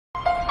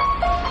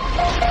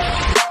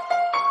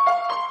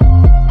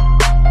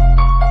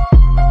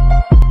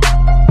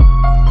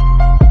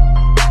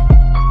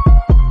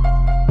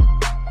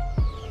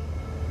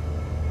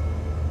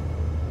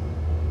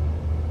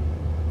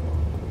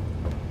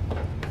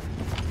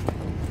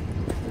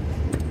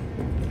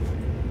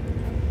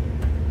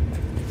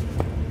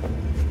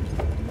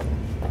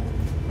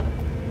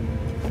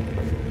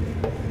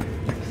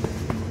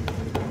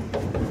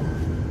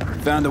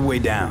Found a way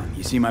down.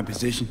 You see my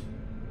position?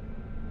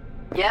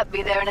 Yep,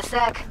 be there in a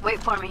sec.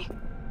 Wait for me.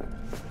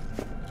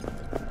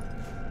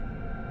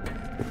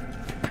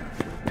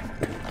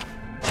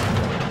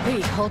 Hey,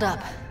 hold up.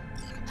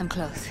 I'm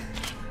close.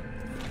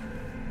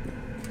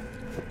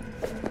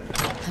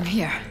 I'm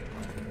here.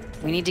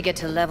 We need to get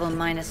to level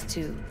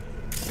 -2.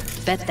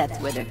 Bet that's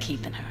where they're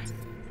keeping her.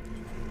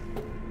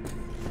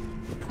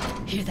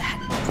 Hear that?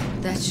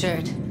 That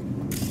shirt.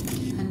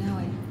 I know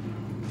it.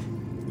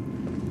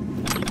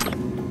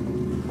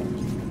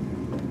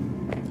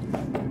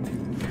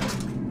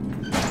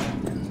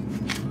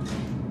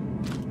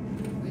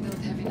 We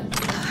don't have enough.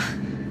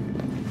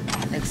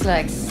 Looks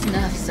like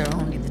snuffs are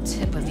only the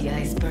tip of the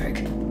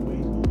iceberg.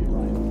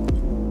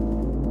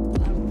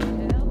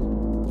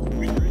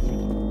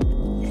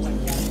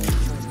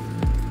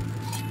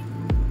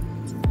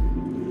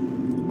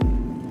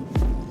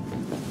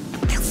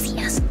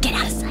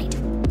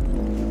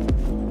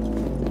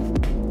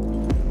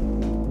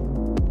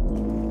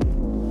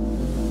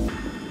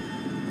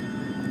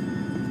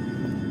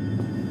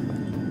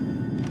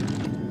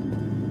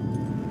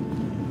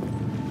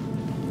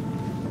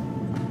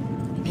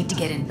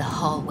 Get into the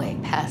hallway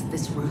past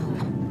this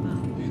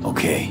room.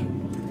 Okay.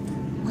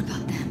 What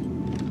about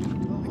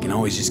them? I can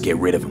always just get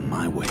rid of them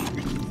my way.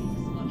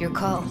 Your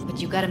call, but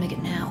you gotta make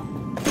it now.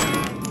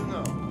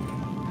 No.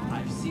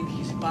 I've seen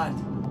his part.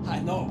 I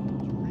know.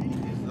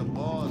 He's the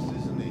boss,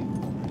 isn't he?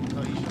 So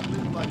he should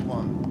live like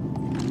one.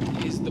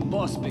 He's the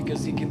boss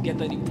because he can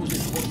get any pussy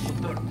for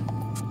dirt.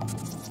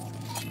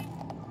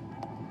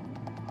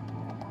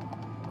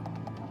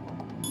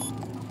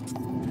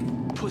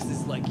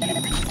 Pussies like you.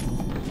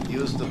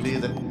 Used to be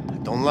that I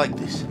don't like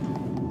this.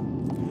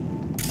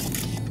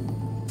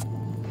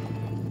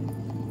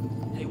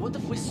 Hey, what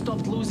if we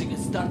stopped losing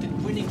and started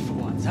winning for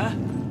once, huh?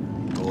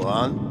 Go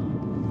on.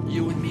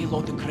 You and me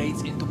load the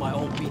crates into my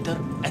old beater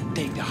and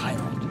take the high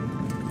road.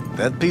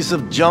 That piece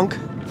of junk?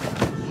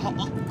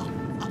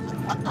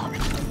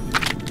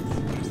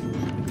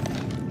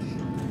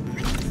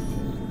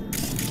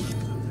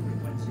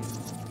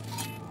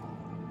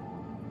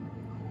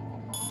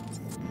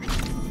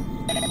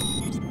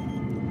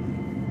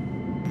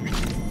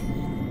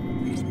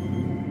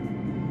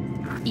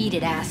 Eat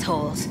it,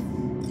 assholes.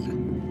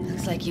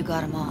 Looks like you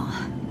got them all.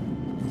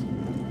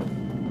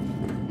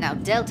 Now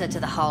Delta to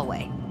the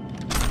hallway.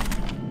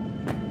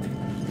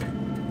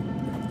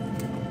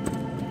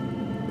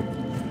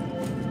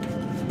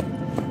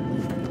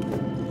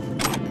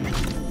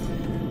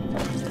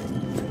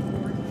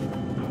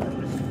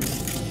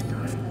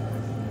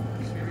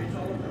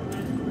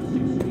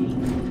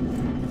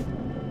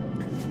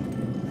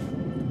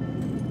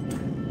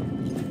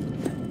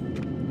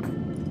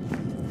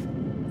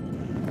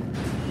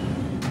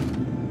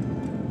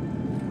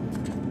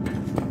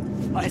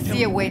 I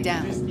see a way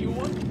down.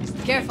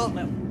 Careful.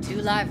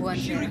 2 live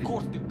ones there.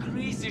 Record the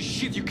craziest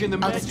shit you can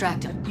imagine. I'll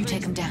distract him. You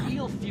take him down.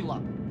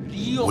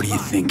 What are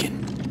you thinking?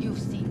 You've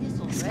seen this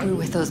already. Screw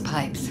with those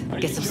pipes.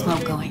 Get some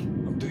smoke going.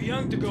 I'm too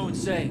young to go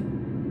insane.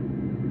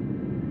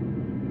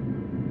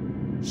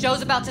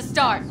 Show's about to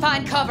start.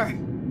 Find cover.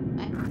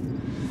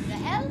 The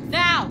hell?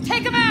 Now!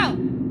 Take them out!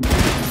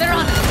 They're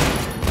on us!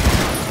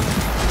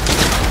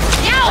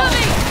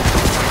 Coming!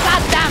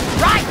 Goddamn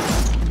right!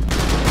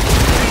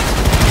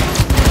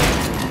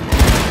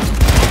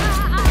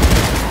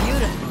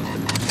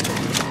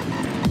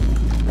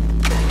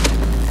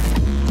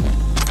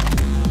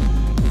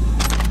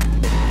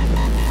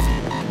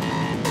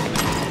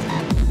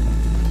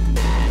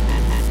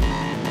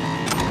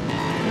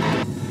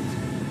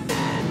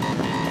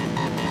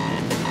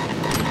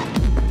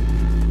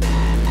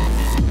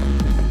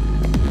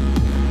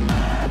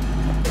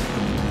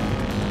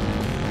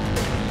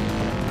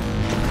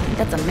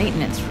 That's a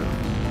maintenance room.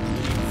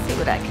 Let's see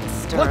what I can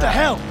stir What the up.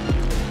 hell?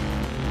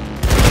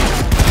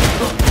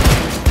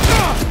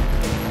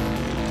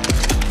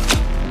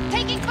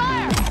 Taking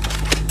fire!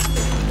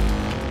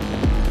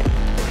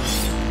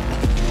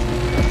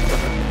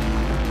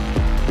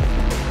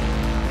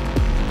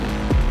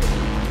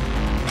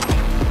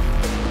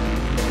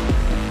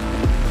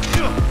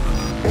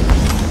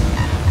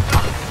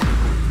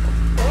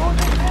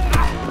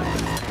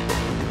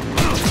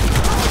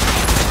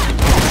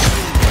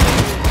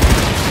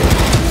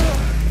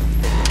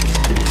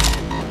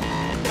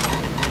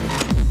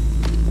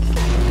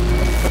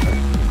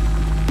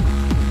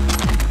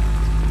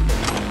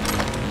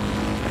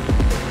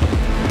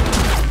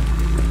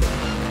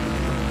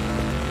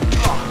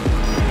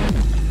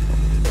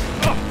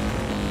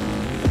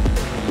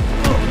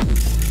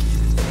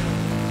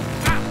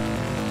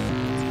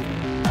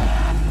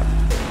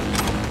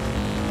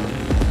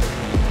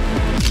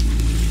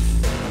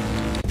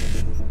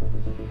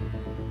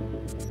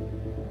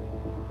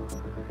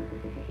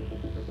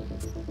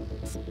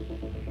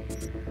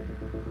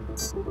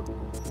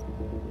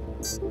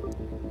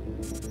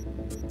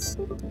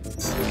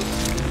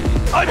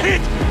 I'm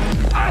hit!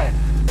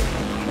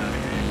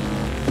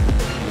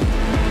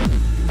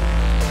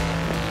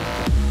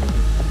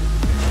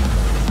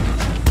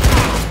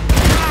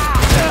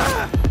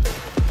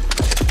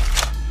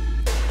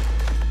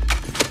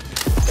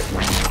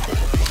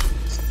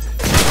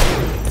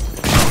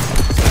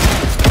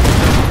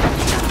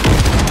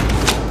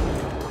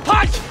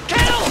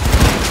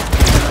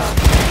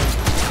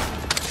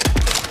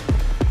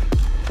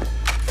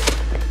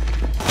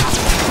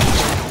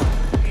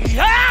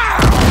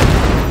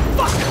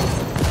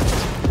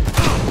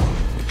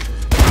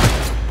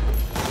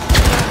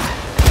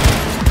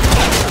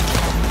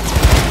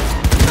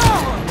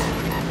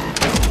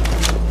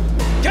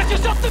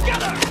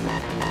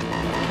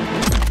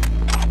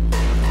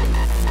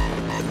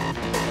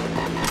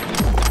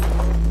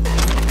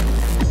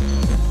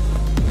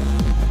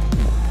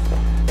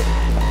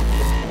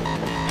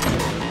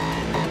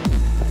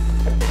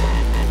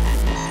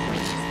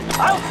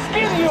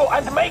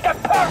 and make a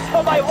purse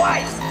for my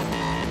wife!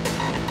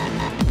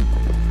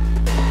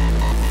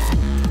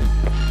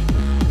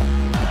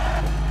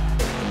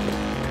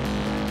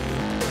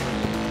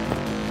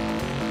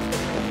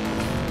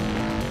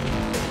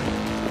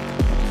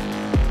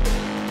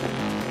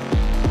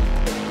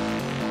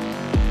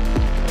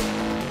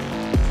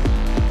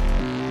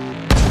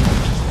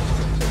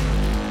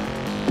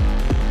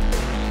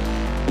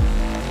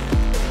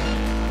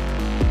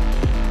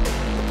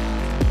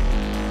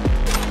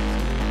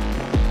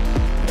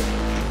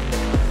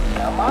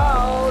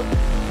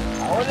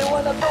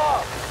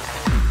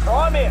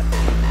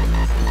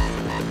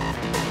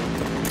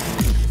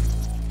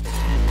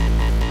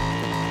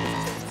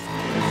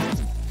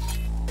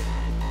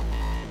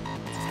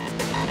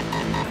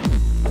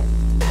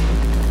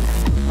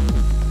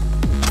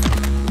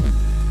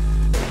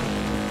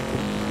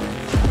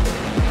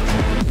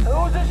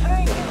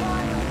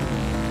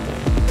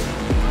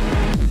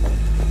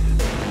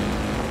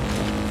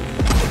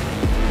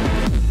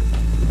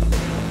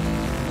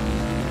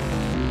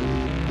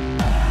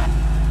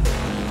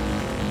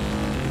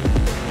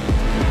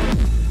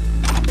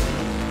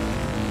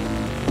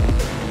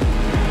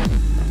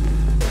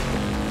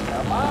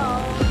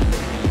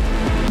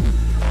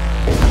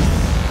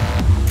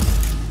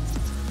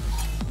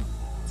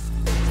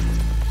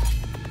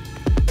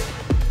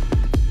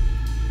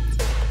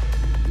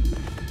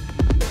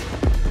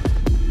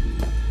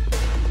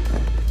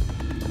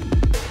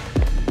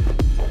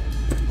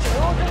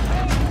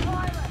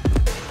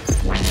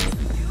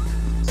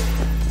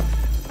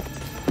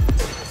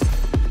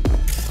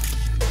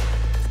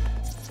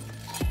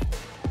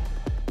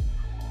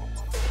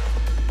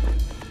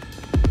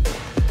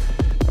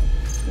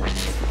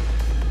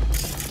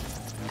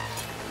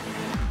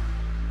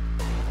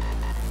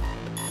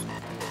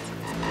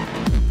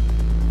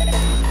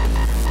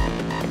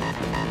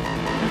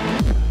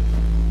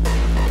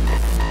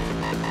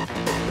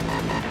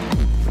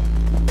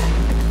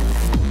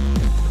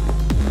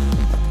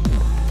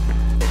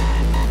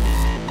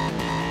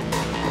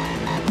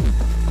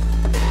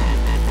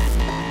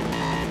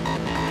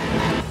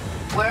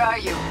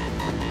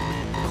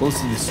 Close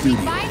to the studio,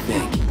 I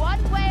think.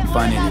 You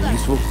find anything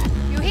useful?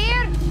 You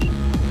hear?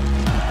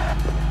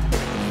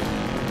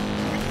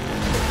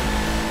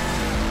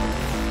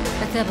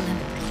 That's Evelyn.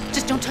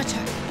 Just don't touch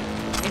her.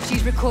 If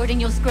she's recording,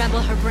 you'll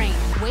scramble her brain.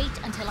 Wait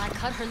until I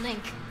cut her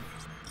link.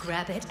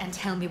 Grab it and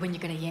tell me when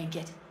you're gonna yank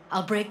it.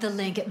 I'll break the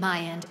link at my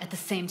end at the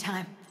same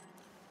time.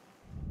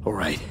 All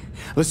right,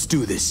 let's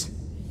do this.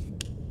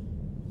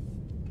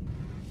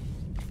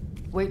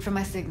 Wait for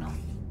my signal.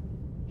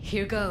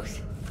 Here goes.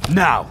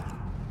 Now!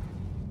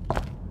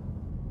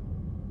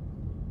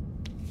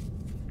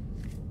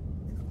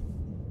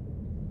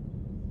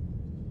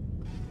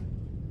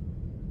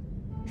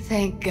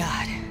 Thank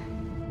God.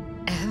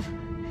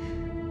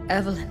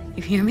 Evelyn,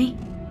 you hear me?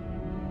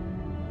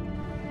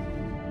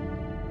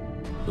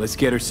 Let's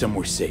get her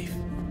somewhere safe.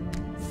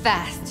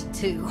 Fast,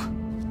 too.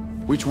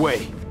 Which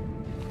way?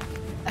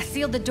 I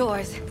sealed the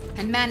doors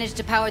and managed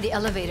to power the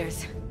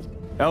elevators.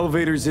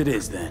 Elevators it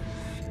is, then.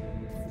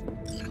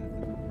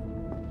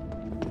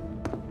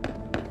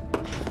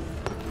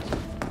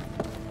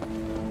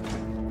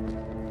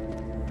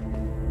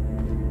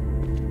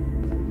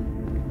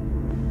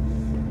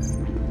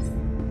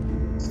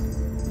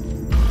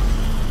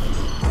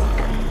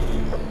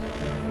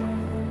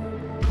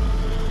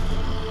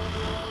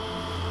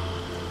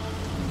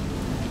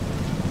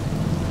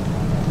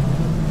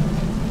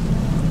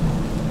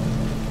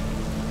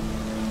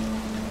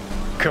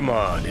 Come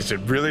on, is it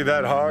really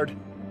that hard?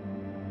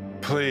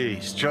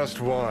 Please, just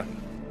one.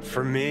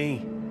 For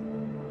me?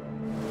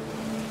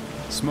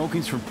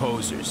 Smoking's for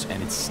posers,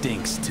 and it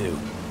stinks, too.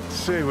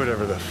 Say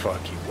whatever the fuck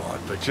you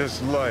want, but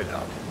just light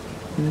up.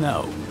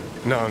 No.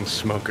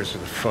 Non-smokers are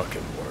the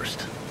fucking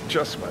worst.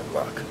 Just my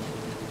luck.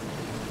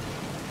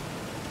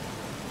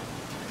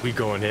 We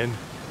going in?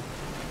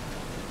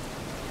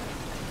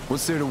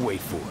 What's there to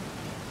wait for?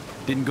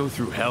 Didn't go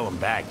through hell and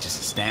back just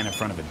to stand in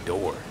front of a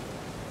door.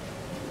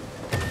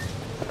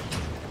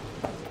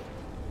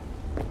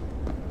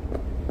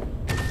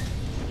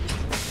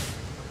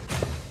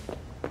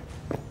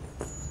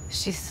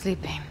 She's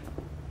sleeping.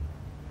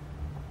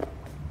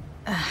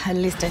 At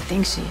least I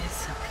think she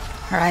is.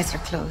 Her eyes are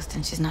closed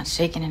and she's not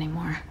shaking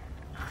anymore.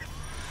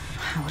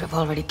 I would have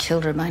already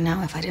killed her by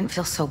now if I didn't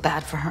feel so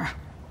bad for her.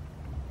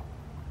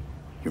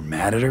 You're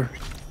mad at her?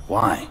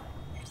 Why?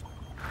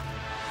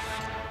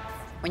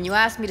 When you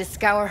asked me to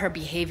scour her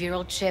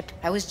behavioral chip,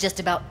 I was just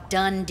about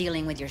done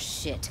dealing with your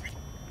shit.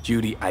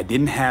 Judy, I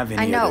didn't have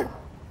any I know. other...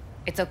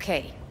 It's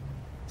okay.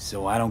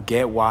 So I don't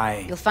get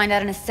why... You'll find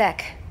out in a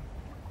sec.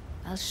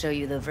 I'll show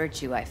you the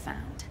virtue I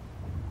found.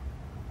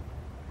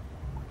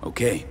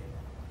 Okay.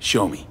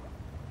 Show me.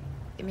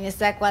 Give me a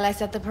sec while I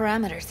set the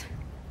parameters.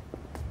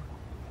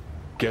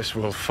 Guess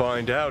we'll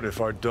find out if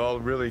our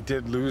doll really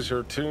did lose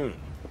her tune.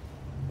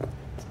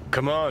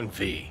 Come on,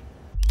 V.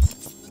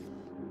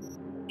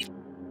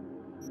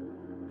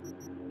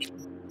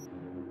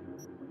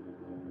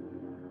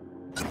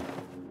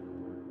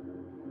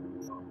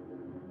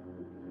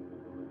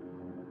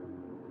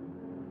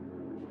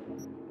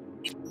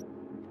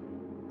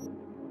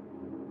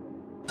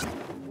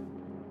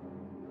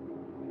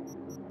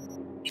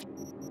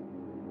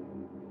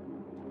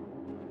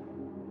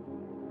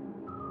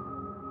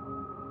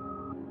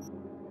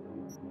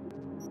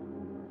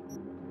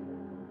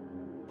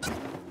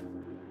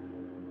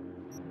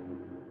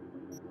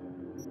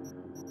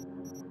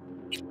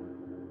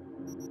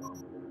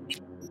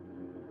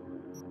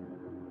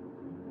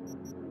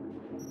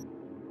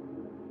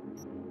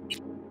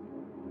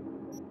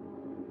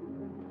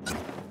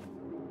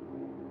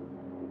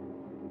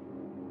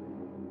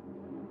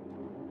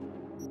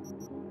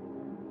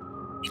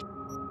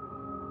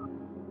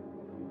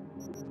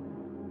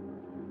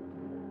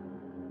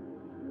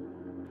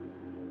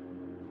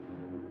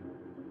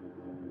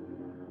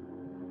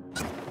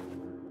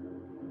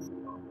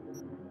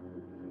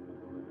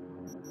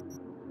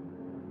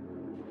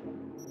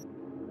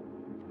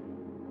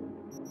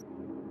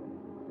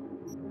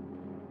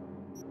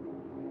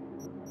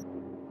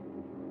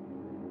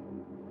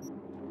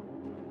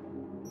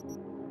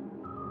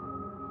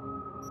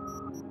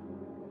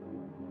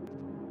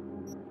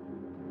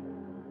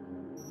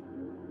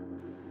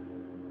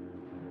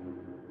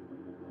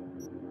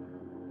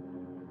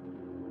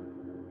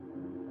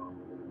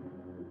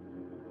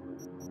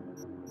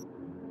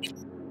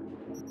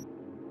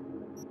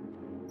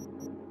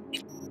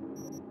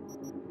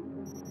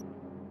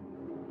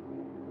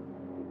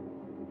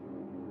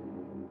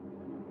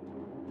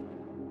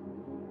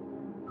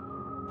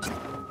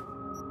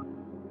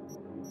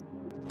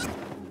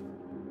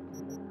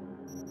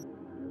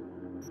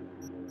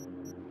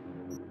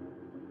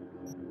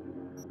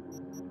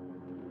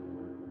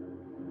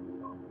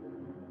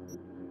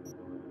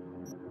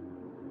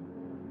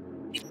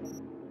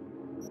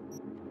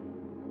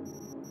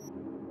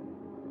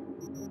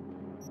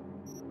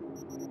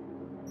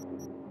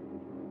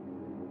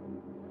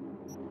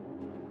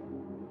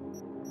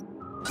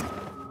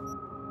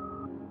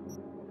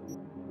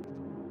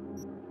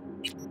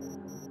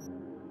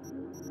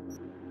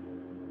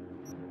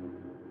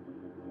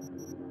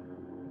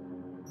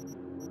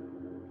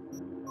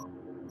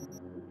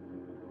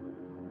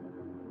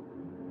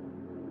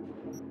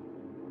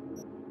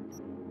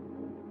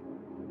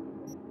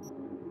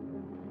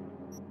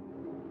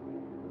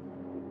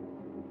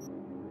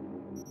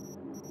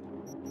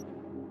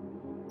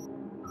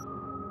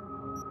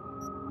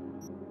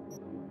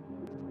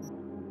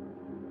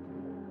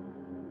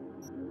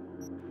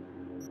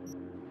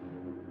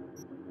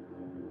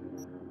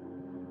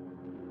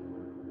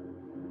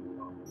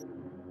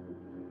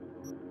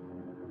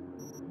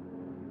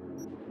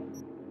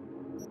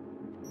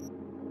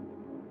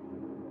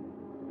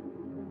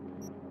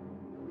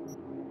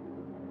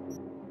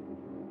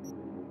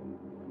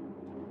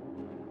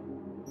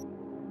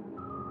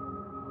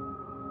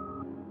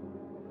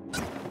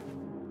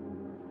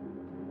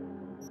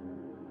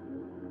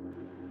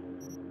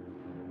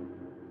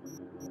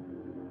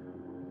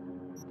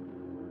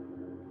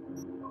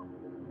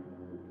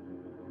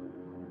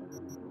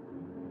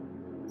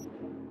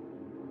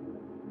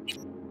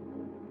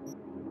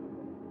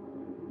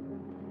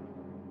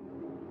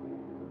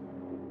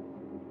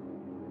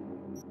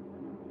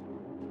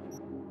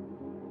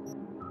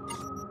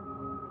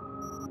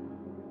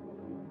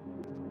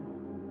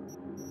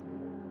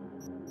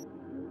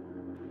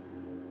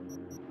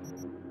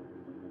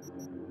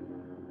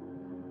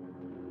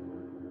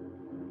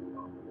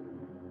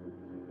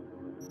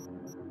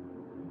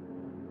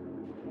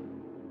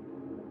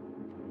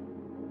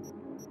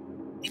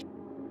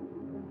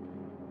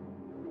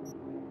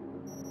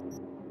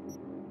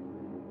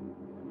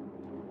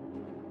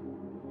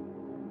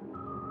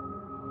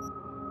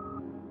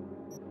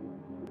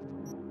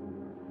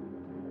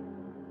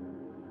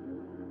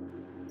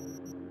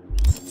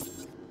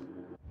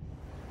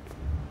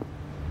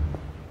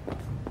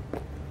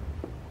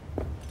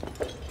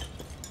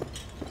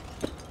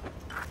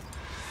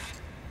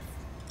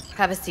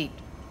 Have a seat.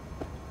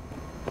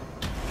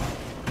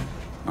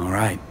 All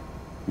right,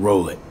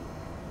 roll it.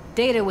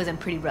 Data was in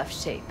pretty rough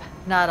shape.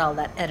 Not all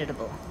that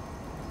editable.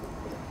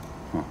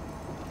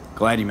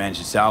 Glad you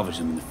managed to salvage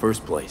them in the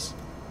first place.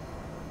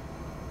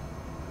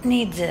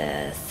 Needs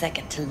a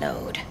second to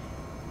load.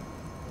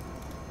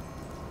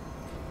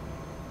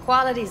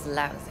 Quality's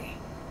lousy,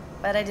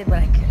 but I did what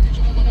I could.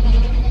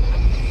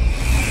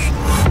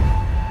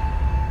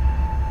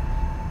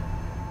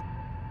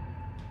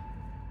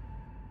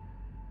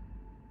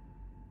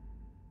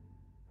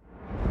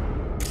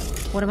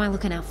 What am I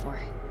looking out for?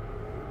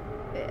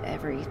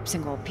 Every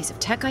single piece of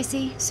tech I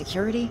see?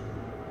 Security?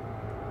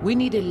 We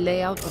need a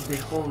layout of the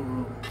whole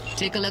room.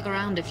 Take a look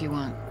around if you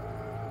want.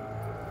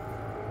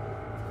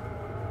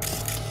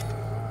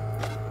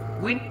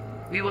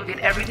 We will get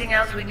everything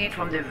else we need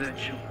from the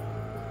virtue.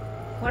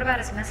 What about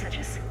his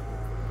messages?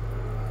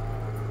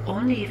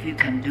 Only if you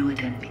can do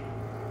it and be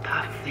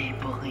parfait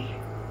pourri.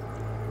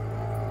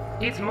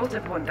 It's most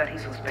important that he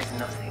suspects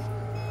nothing.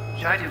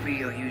 Try to be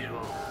your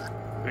usual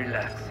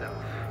relaxed self.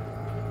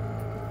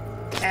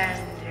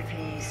 And if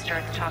he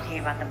starts talking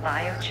about the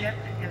biochip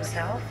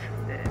himself,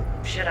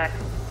 should I...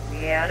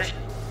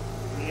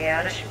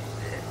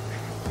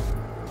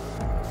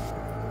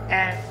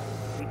 And...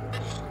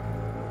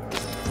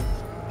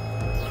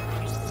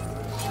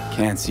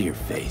 Can't see your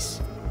face.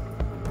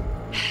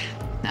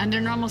 Under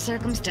normal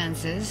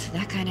circumstances,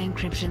 that kind of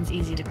encryption's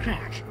easy to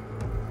crack.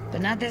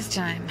 But not this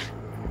time.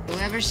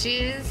 Whoever she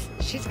is,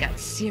 she's got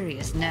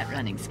serious net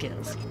running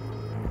skills.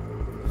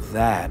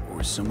 That,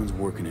 or someone's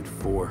working it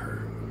for her.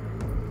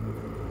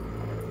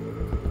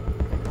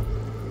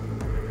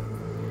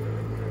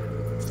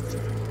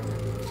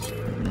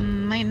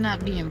 Might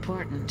not be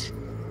important.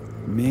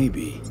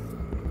 Maybe.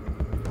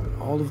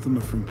 All of them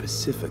are from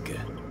Pacifica.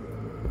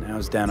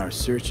 Now's down our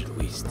search at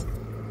least.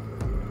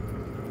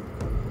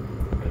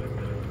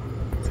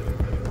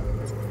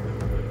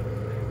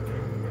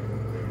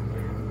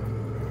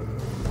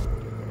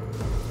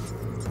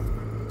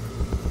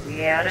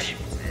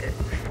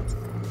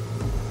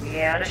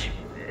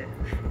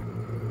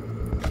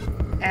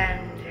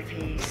 And if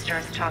he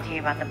starts talking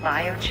about the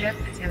biochip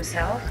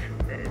himself,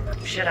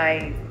 should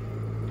I...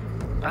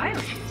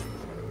 Biochip?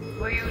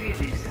 Where you hear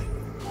this?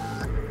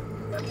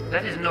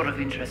 That is not of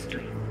interest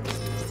to you.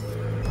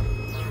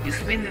 You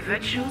spin the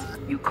virtue,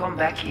 you come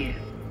back here.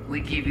 We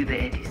give you the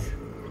eddies.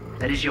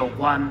 That is your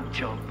one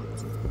job.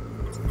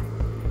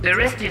 The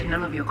rest is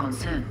none of your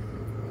concern.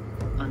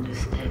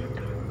 Understand?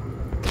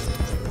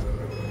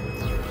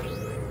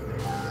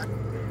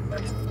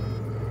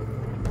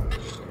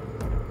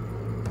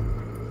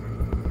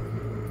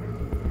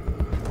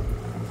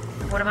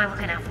 What am I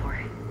looking out for?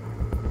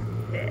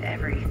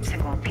 Every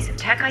single piece of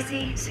tech I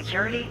see?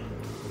 Security?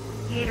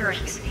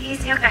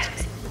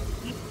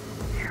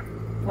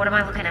 What am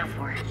I looking out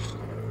for?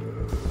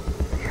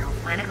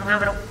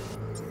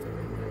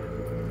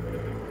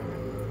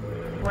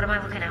 What am I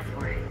looking out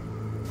for?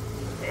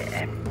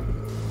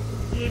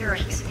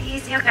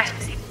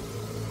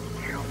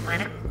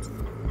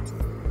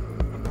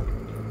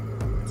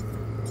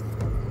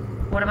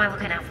 What am I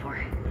looking out for?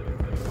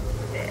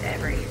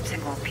 Every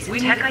single piece of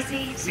tech I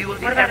see?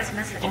 What about his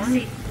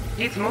messages?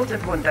 It's most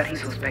important that he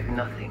suspect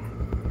nothing.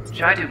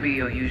 Try to be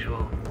your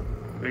usual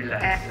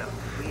relaxed self.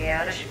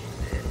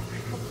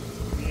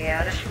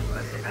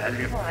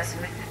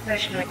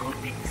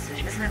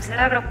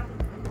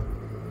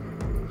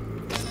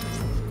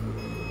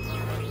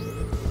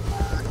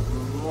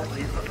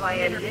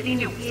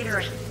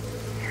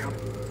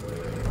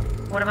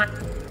 What am I?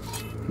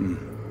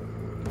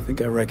 I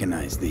think I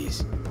recognize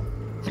these.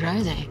 What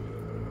are they?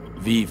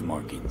 Vive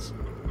markings.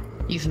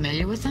 You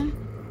familiar with them?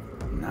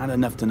 Not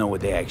enough to know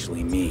what they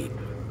actually mean.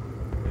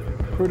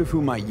 Heard of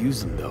who might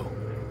use them, though.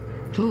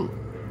 Who?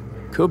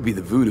 Could be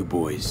the Voodoo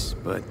Boys,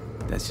 but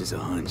that's just a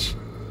hunch.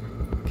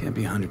 Can't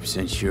be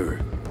 100% sure.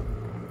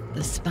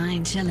 The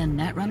spine-chilling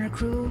Netrunner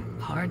crew?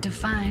 Hard to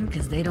find,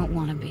 because they don't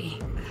want to be.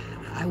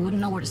 I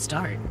wouldn't know where to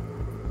start.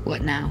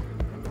 What now?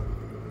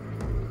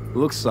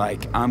 Looks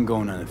like I'm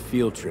going on a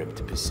field trip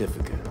to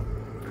Pacifica.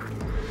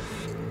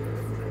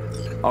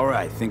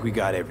 Alright, think we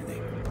got everything.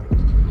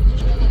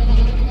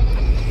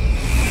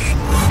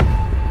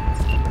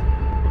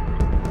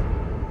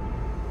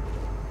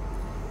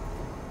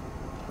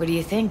 What do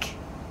you think?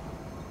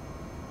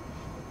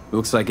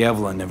 Looks like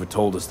Evelyn never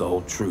told us the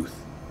whole truth.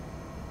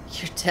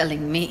 You're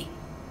telling me?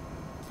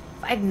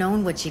 If I'd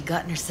known what she'd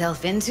gotten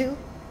herself into?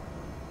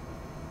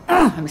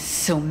 I'm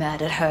so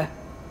mad at her.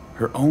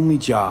 Her only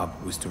job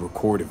was to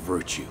record a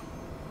virtue.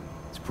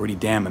 It's pretty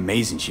damn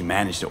amazing she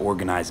managed to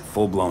organize a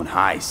full-blown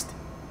heist.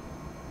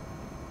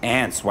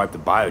 And swipe the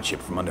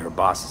biochip from under her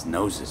boss's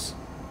noses.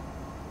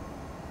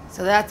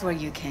 So that's where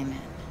you came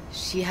in.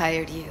 She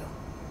hired you.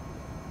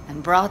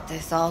 And brought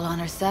this all on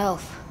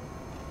herself.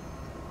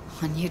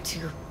 On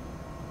YouTube.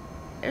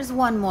 There's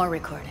one more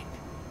recording.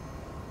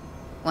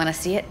 Wanna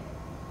see it?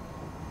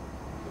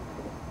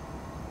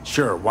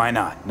 Sure, why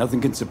not?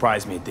 Nothing can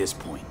surprise me at this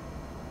point.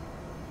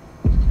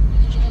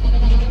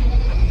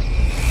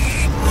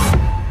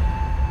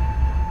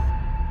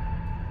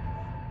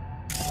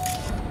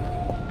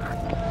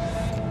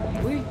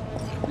 Oui,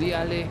 lui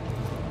allez.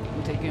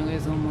 Vous avez une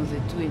raison, vous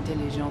êtes tout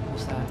intelligent pour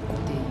ça.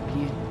 Écoutez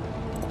bien.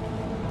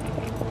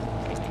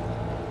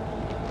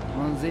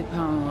 On n'est pas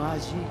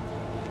enragé.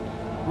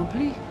 En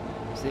plus,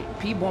 c'est le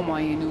plus bon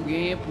moyen nous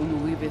gagner pour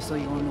nous arriver sur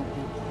nos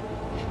coups.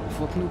 Il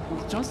faut que nous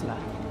prenions chance là.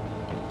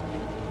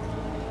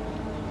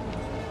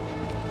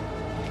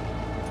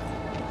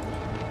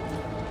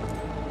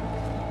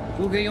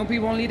 Vous gagnez un plus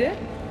bon leader?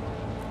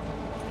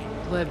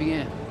 Très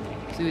bien.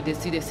 Si vous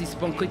décidez si c'est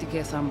bon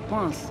critiquer ça me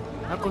pense,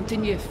 à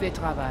continuer à faire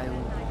travail.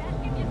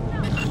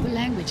 What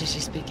language is she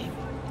speaking?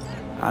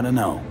 I don't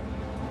know.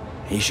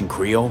 Haitian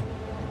Creole?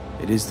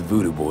 It is the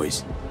Voodoo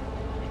Boys.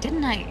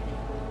 Didn't I...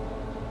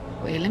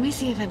 Wait, let me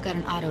see if I've got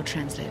an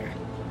auto-translator.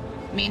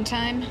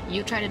 Meantime,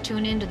 you try to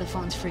tune into the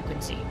phone's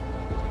frequency.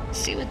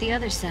 See what the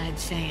other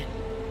side's saying.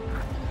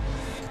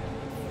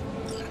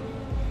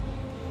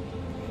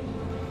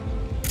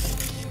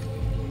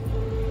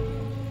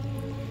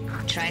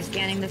 Try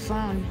scanning the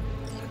phone.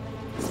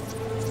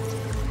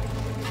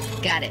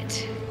 Got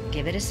it.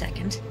 Give it a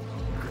second.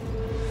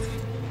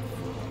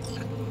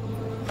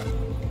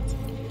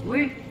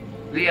 Oui,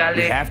 We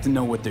have to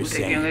know what they're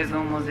saying.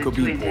 Could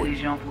be important.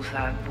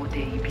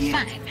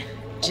 Fine.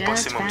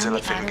 Just found the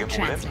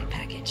auto-translate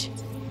package.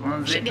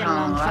 Should get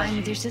along fine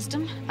with your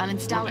system. I'll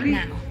install it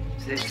now.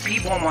 C'est le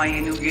plus bon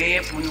moyen nous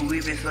gagner pour nous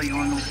arriver sur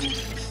nos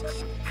coups.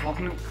 Faut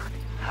que nous...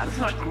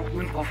 Alors,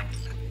 nous prof...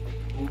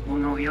 Ou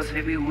não, eu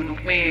sei que eu não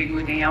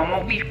ganhei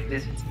uma bife.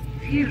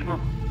 Vivement.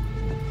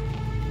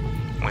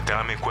 Moi, t'as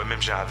ramé quoi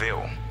même j'avais,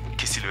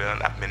 que Sylvain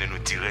a mené nous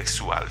direct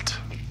sous Alt.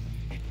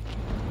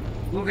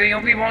 Vous gagnez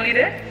un plus bon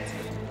leader?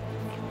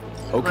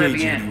 Okay,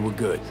 Judy, we're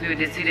good. Si vous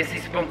décidez si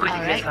c'est bon que All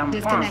right, ça me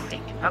pense,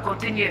 disconnecting. à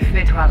continuer à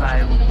faire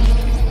travail.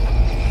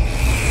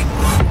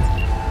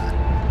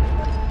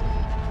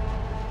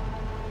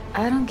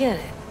 I don't get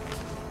it.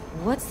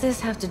 What's this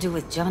have to do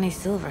with Johnny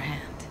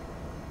Silverhand?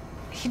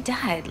 He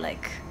died,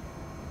 like,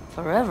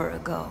 forever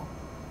ago.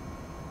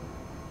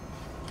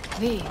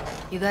 V,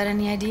 you got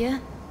any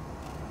idea?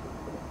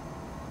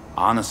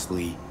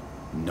 Honestly,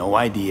 no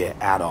idea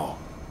at all.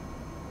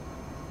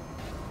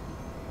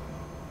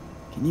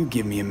 Can you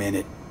give me a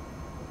minute?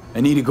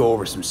 I need to go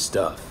over some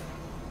stuff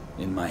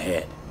in my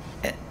head.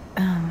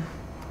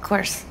 Of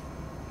course.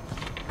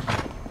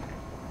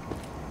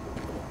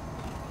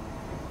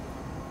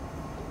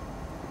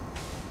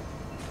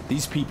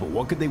 These people,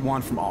 what could they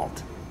want from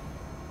Alt?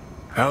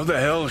 How the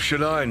hell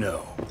should I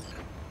know?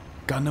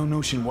 Got no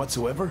notion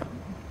whatsoever?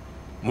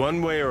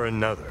 One way or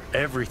another,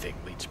 everything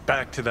leads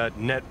back to that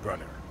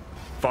netrunner.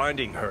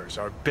 Finding her's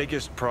our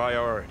biggest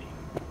priority.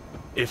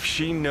 If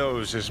she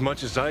knows as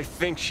much as I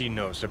think she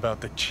knows about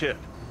the chip,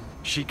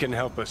 she can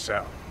help us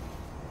out.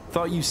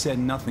 Thought you said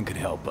nothing could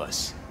help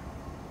us.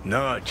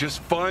 Nah,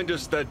 just find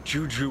us that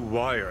Juju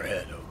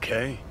wirehead,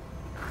 okay?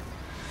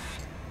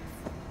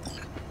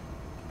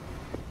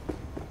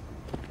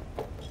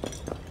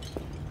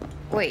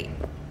 Wait,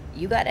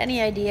 you got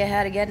any idea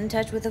how to get in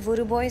touch with the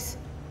Voodoo Boys?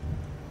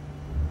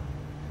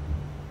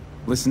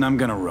 Listen, I'm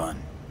gonna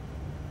run.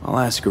 I'll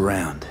ask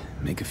around,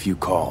 make a few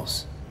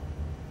calls.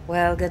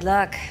 Well, good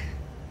luck.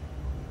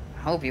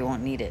 Hope you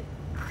won't need it.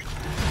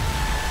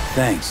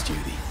 Thanks, Judy.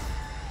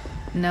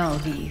 No,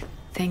 V.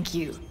 Thank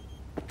you.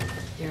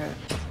 You're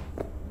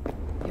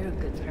a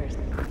good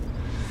person.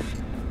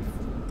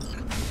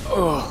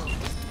 Ugh.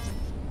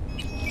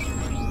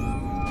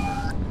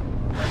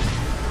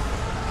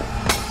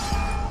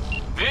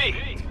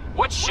 V,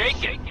 what's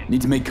shaking?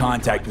 Need to make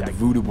contact with the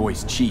Voodoo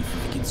Boys chief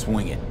if he can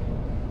swing it.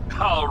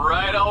 All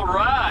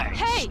right.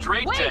 Hey,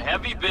 Straight wait. to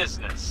heavy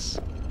business.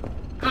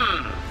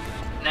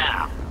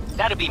 Now,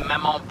 that'd be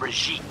Maman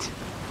Brigitte.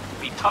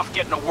 Be tough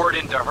getting a word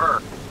into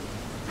her.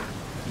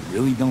 You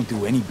really don't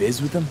do any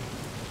biz with them?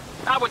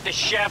 Not with the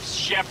chefs,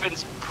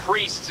 cheffins,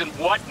 priests, and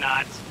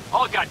whatnot.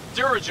 All got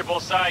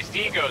dirigible-sized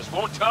egos,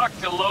 won't talk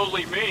to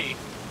lowly me.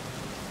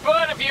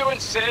 But if you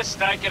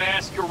insist, I can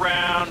ask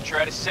around,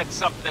 try to set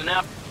something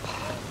up.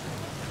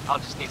 I'll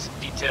just need some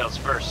details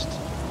first.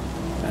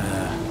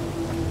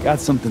 Got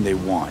something they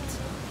want.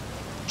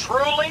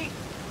 Truly?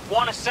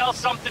 Want to sell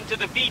something to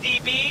the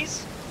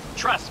VDBs?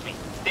 Trust me,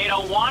 they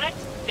don't want it,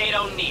 they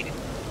don't need it.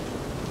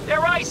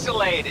 They're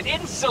isolated,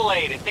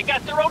 insulated, they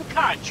got their own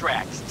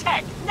contracts,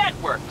 tech,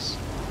 networks.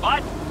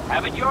 But,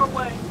 have it your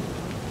way.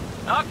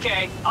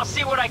 Okay, I'll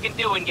see what I can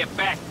do and get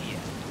back to you.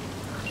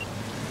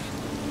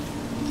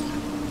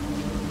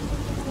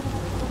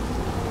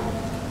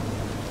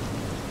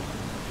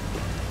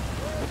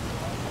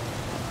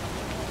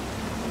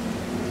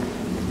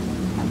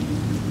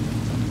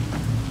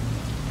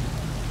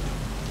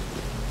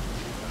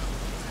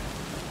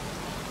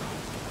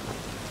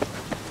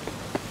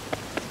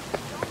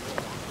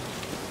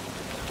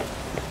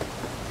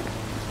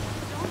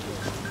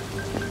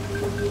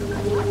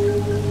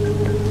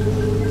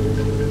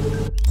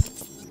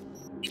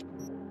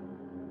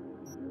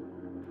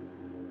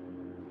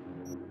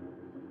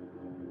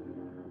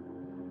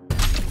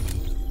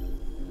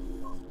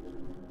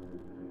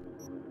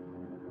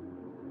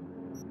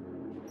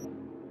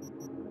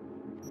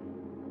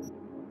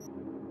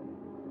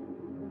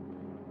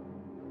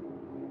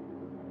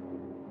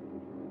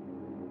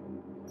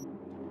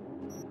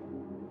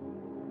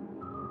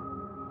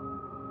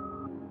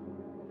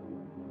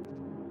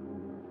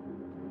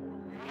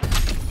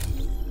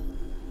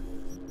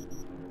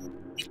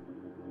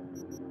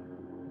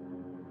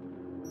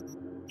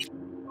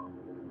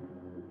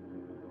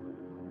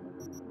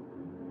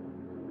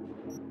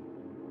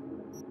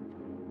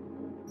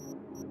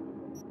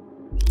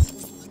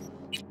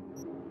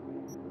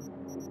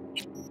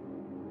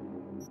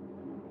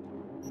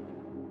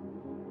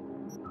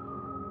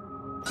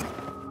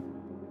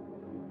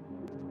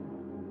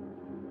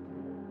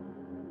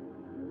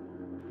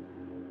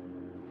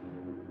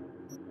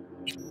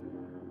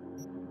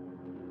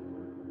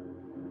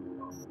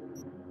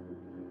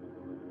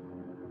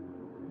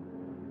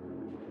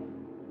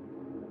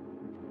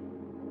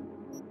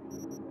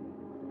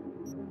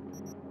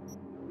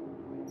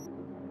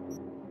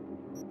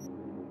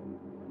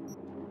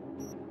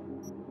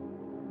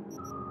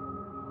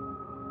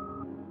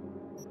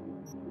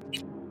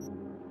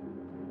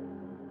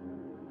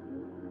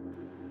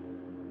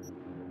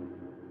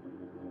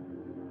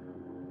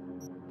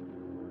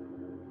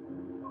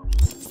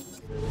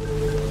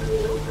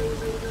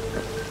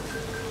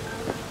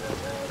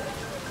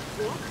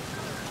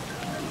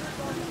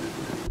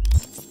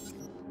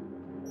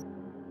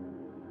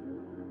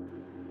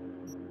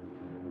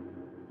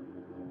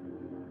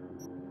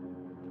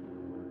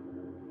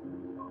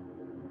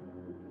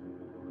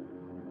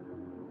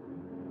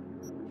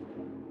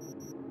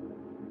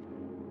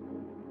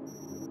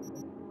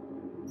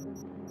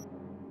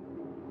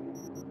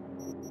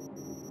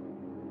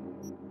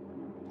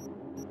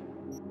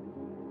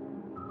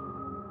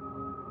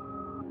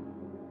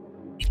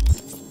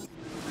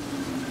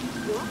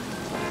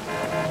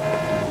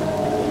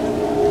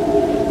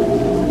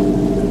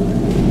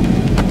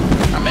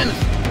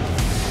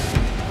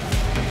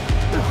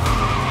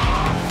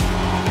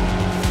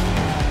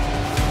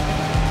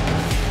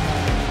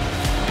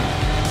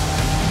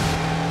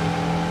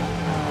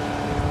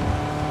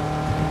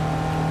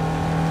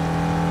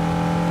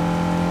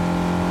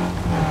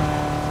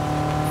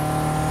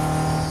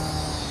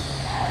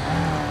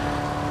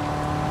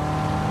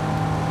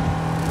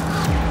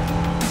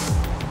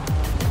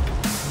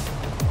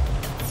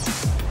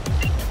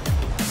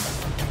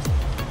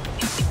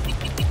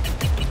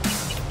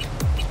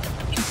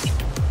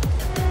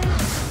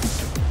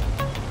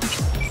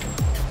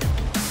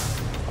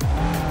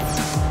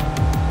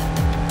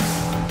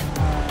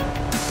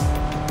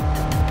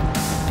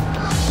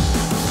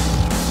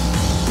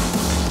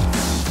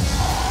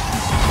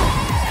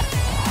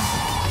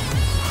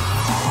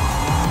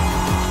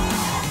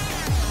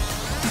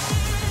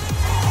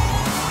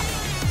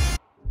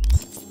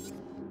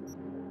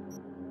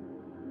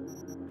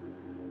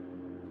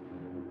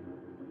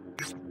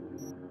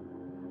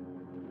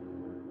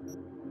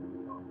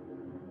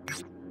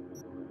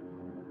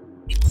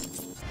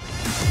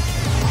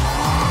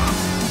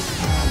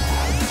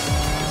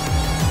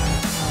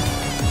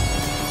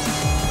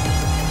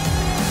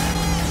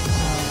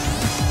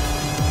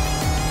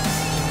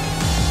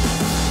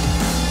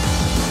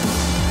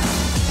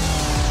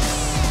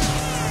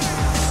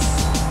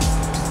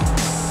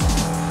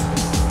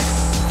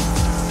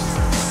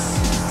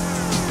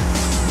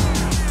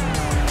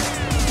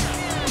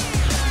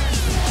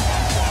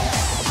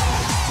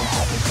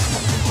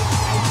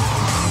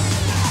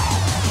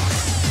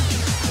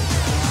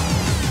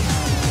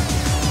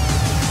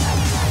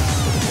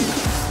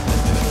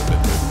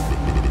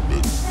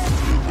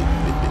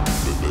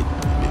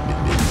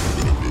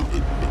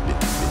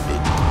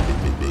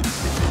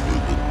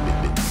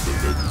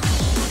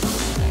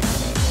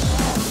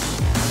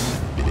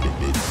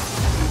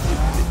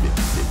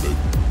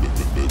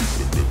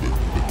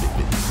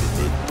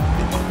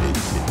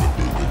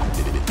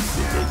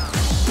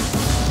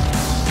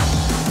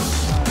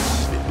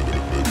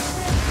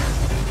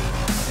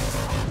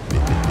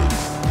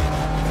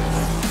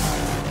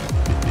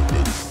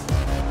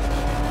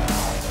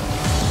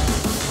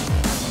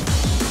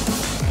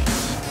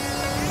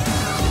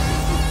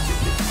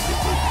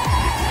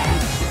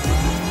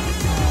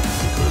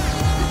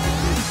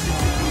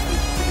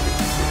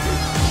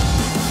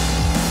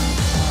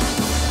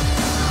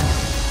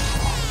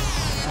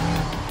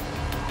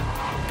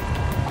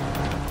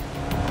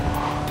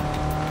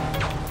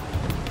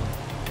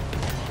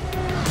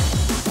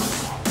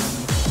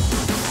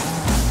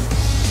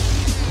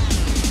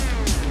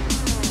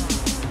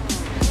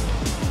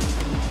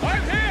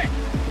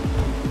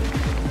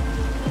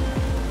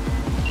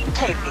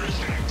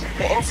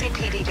 The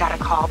NCPD got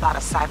a call about a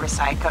cyber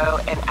psycho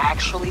and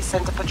actually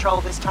sent a patrol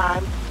this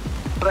time,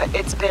 but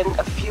it's been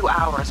a few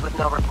hours with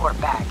no report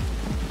back.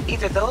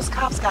 Either those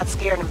cops got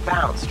scared and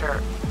bounced,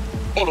 or...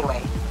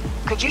 Anyway,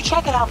 could you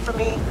check it out for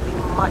me? It'd be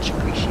much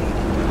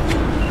appreciated.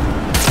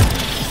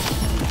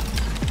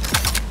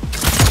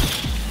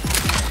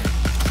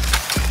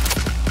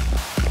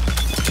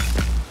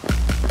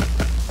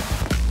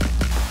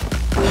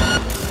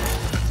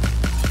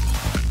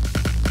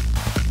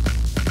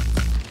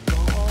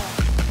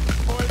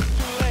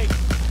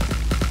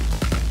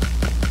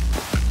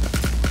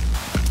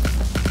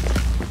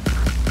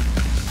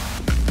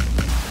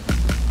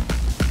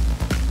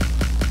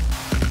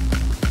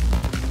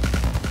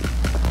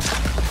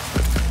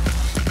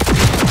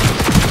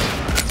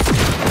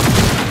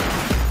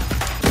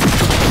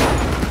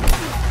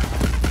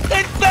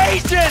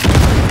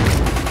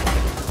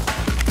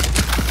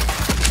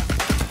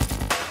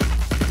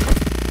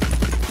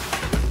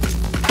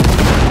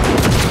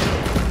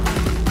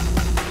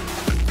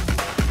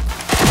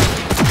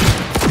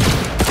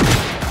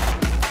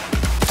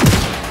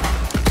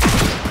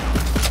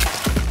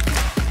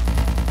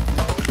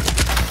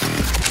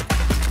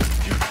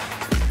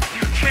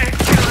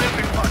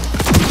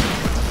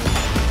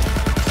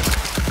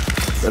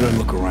 Better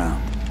look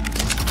around.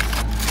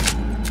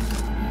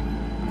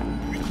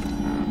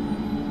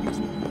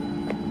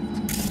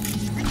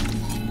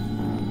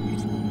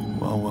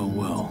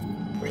 Well.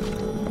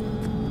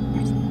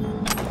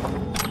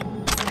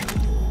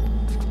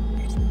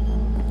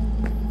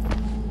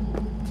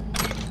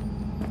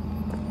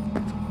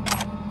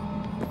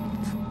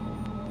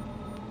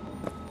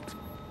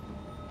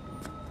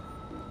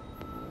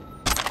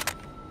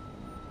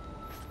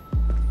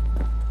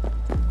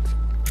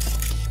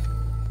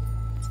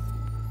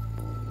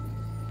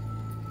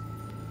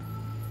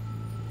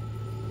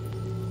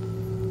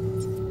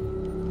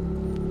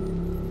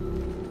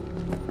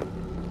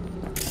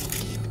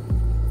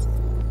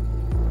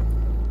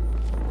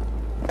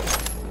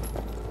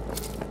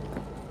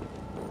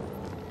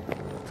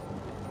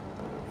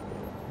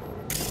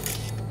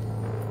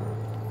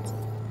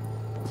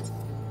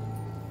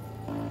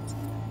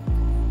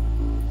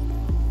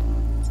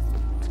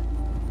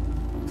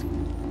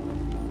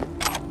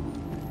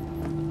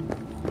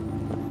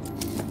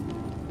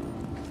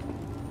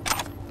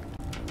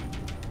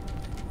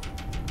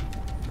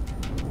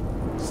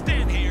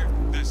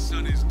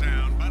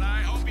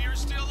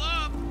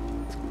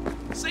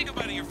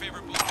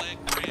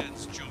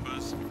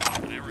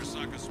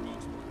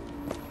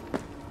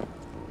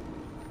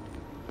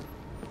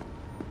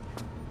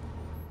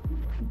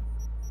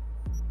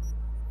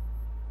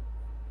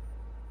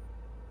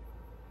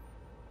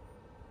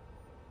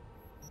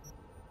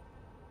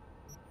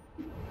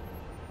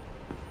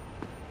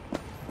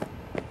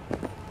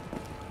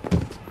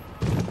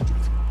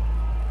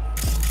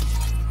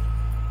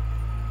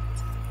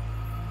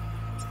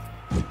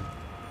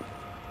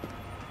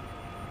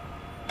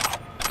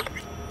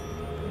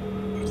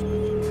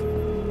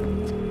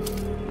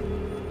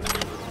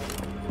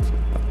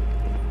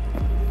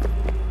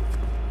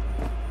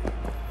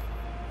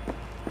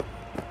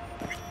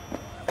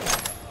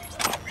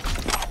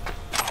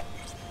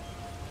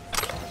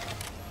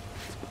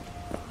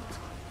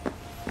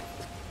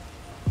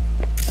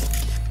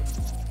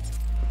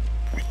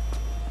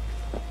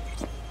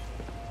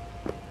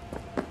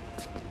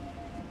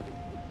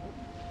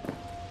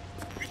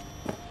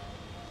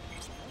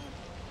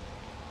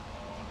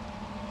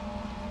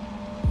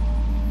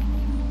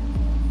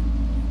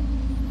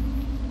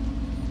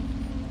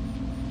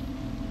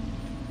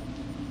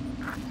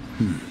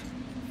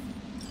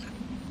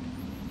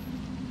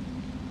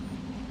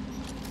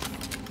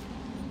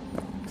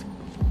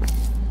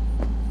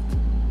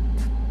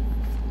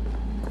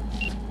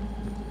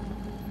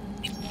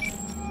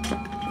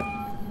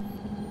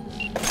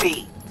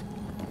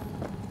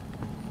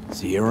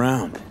 See you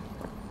around.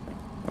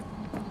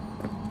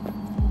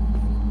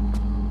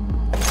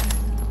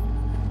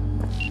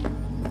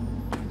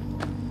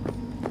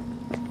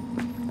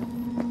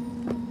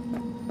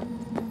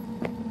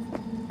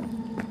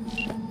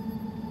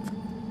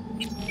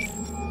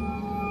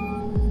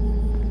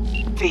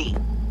 V.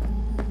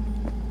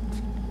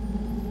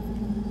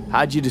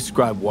 How'd you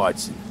describe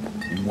Watson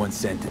in one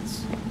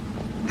sentence?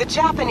 The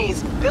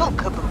Japanese built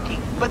Kabuki,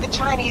 but the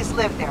Chinese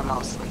live there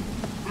mostly.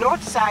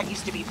 North side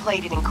used to be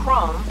plated in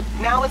chrome,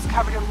 now it's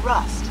covered in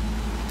rust.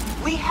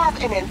 We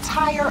have an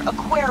entire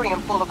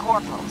aquarium full of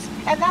corporals,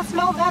 and that's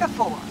no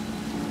metaphor.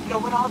 Know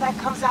what all that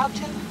comes out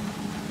to?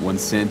 One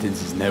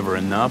sentence is never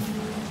enough?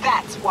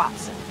 That's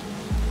Watson.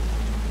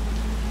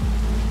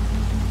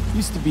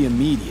 Used to be a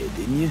media,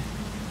 didn't you?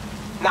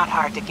 Not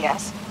hard to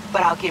guess,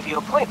 but I'll give you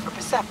a point for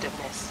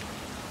perceptiveness.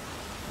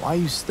 Why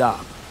you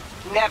stop?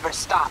 Never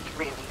stopped,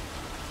 really.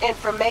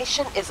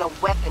 Information is a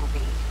weapon, V.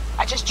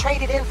 I just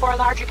traded in for a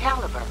larger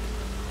caliber.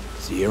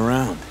 See you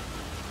around.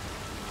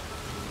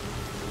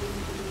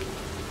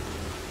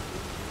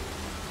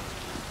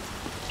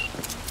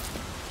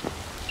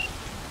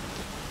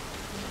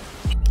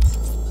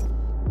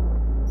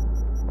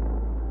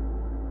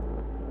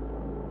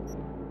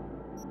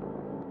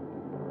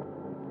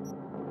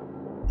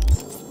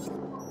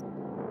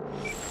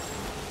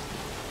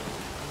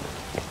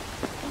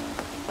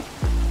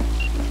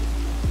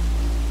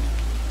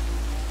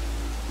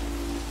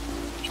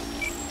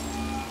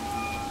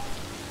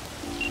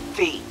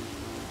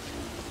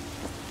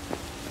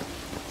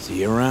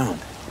 See you around.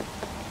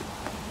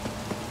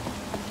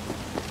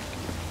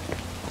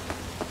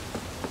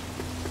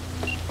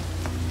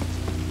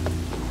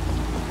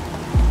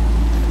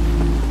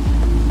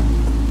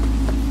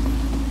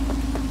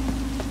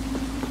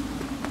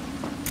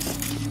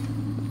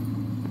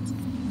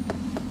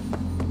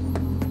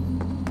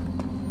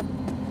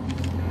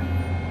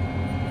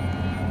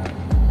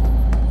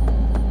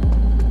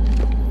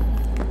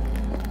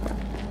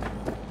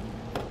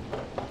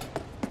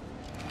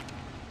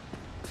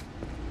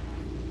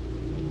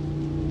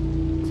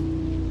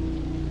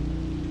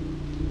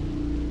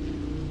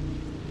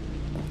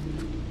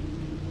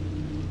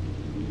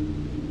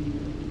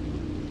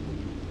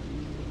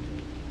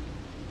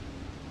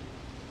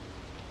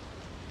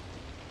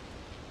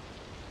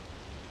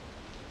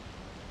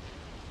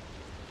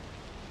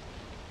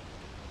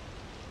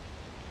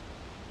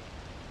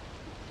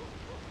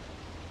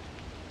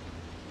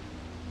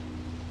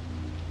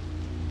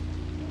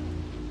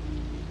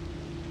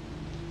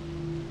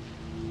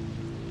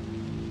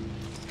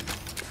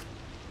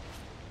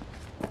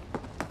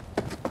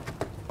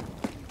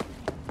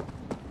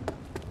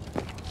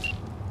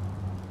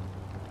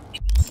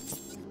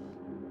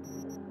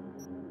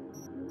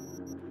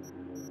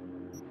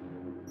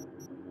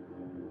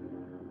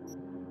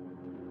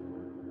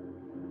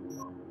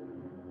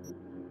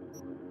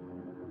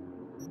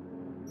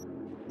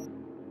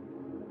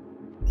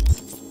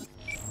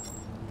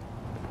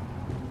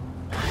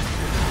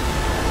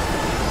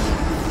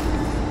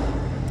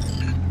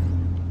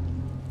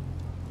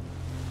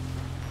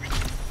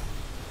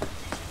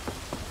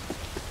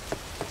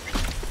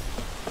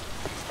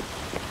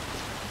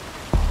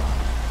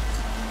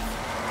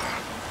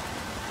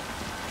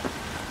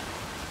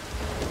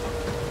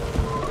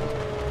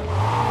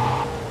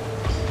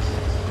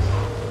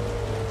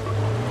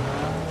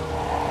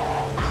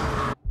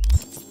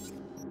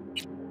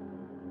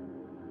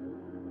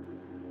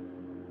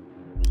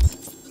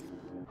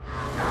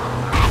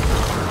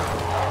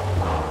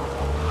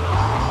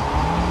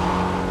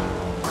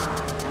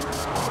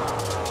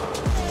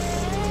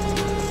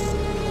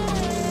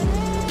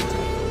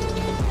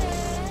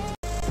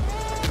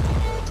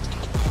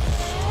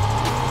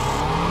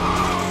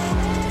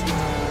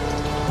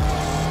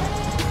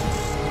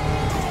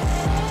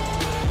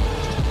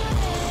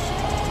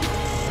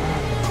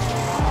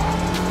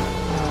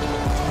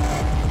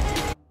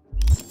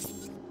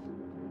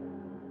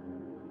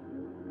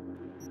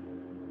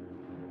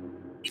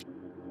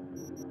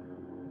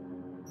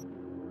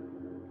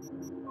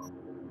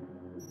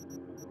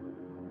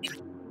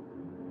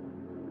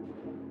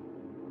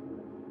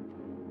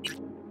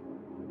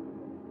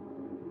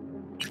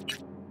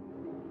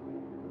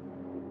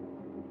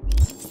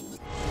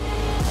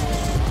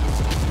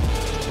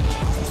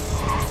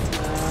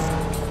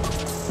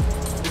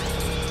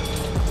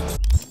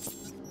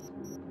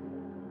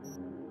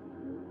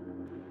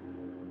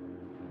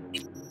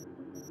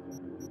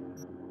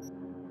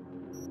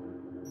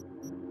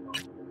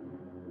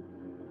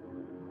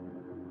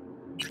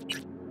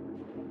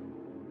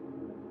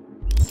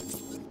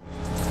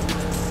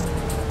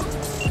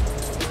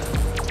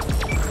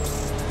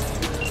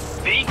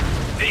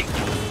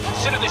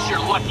 Consider this your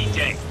lucky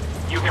day.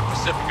 You hear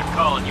Pacifica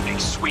call and you make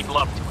sweet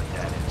love to it,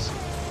 that is.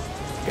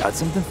 Got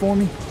something for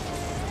me?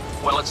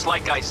 Well, it's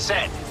like I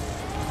said.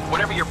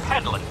 Whatever you're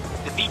peddling,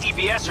 the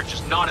VTBS are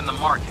just not in the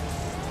market.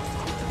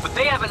 But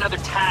they have another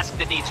task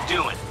that needs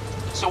doing,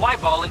 so I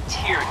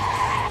volunteered.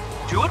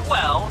 Do it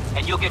well,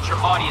 and you'll get your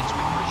audience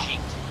with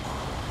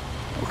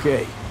Brigitte.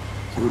 Okay.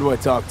 So who do I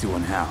talk to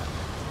and how?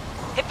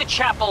 Hit the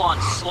chapel on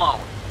Sloan.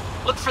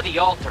 Look for the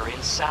altar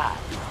inside.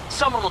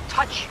 Someone will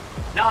touch you,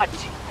 nod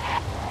to you.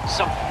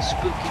 Something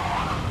spooky.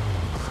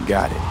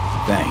 Got it.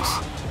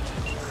 Thanks.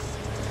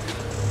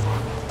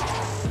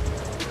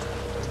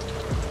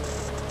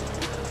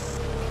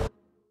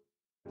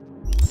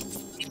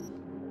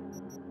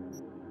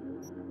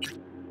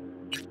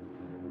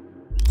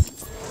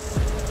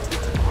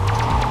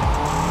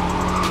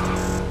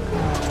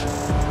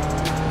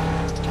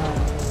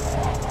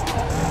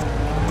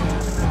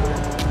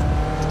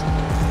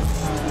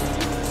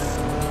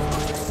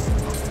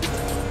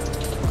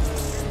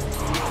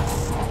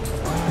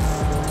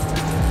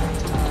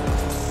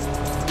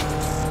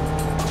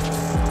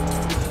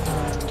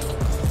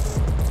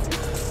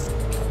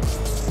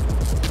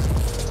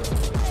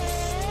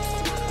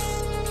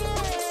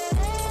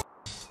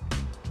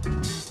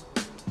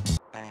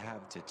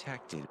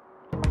 Detected.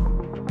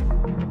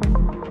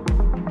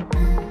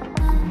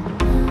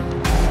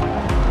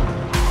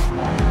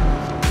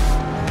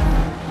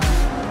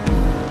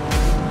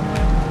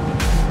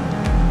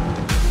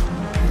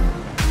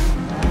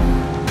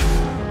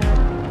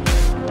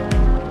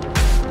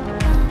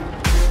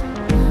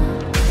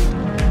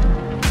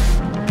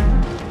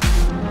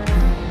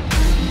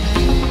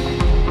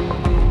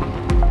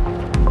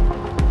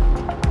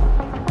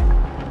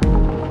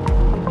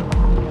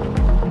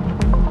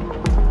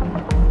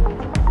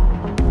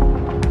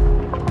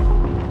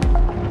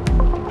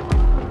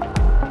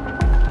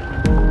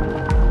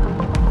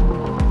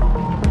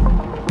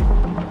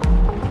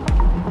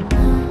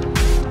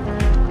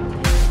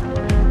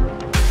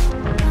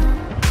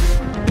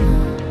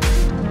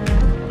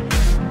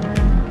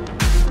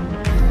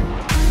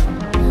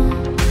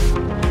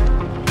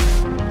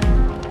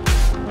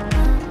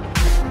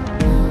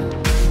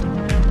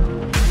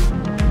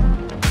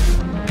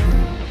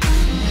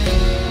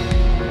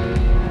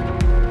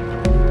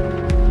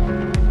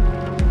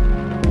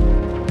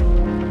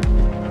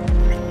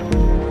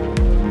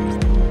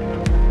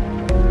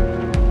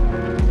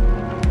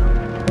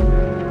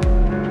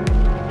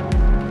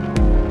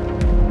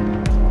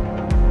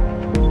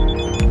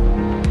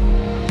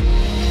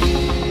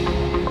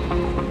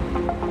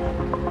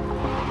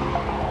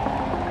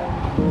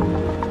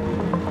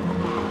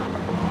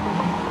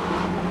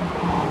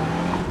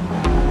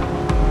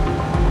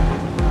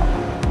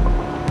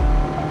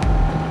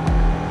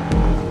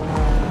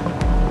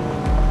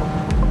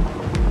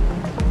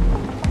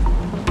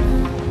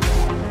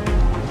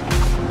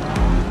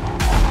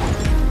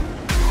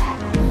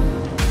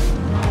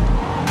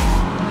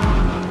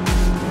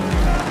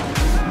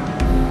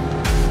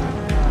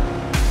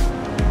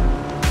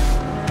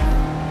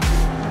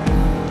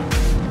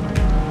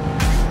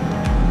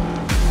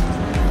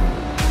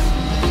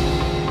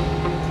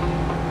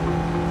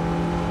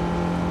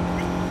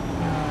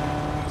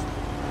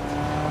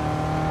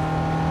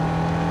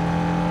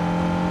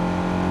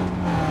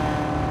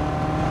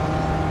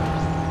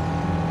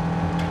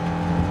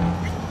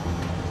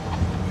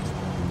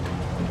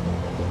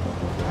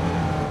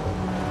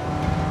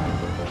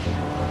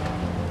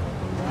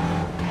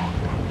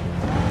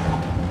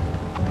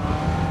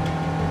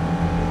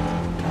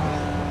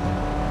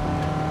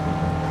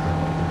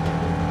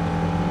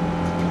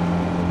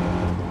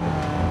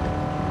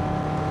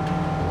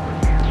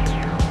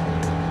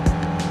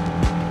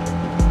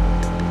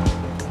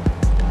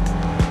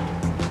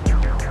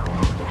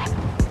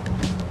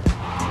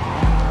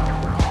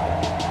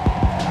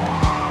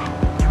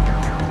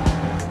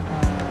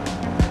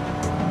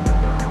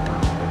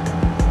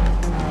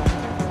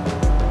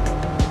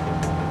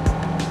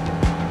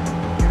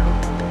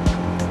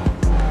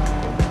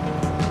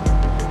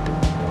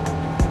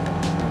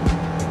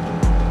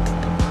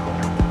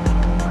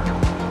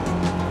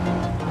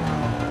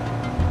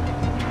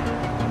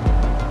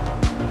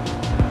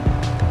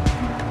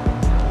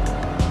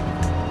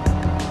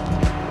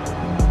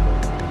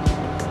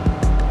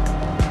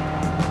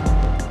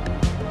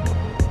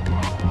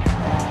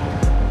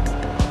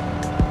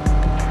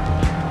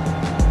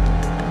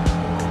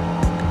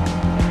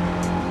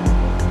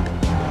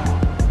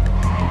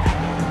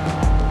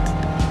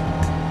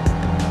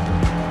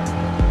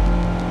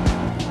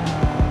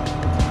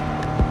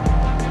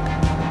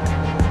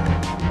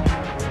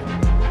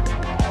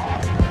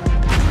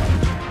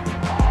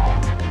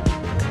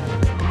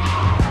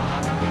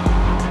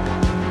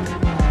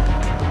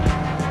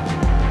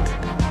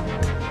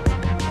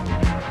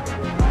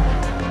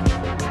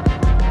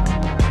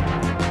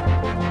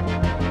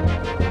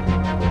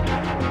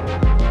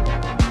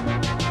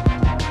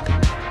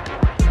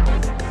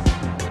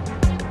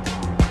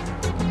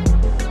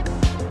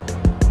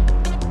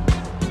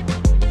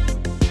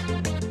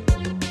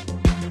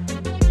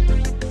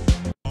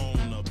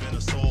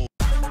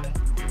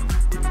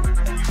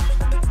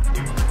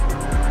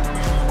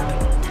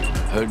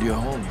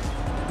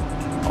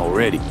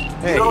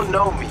 Hey, you don't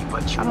know me,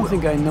 but you I don't will.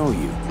 think I know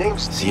you.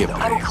 Name's Dino.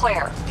 I'm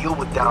Claire. Deal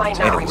with You might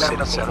downtown. not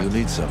remember me. You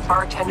need some.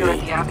 Bartender at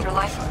the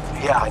Afterlife?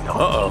 Yeah, I know.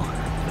 Uh-oh.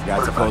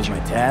 Forgot to close my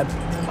tab.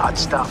 Hot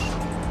stuff.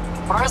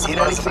 Bar is a Need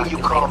place anything about you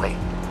you call lately.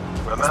 me.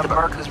 It's the Remember,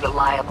 Merc who's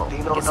reliable,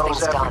 Dino gets knows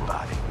things done.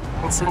 everybody.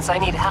 And since I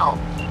need help,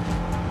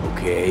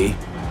 Okay.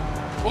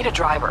 need a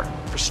driver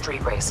for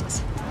street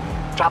races.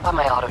 Drop by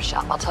my auto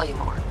shop, I'll tell you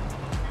more.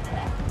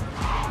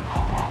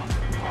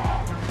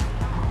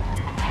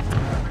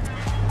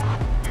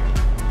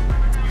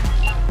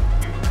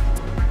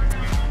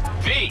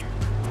 V,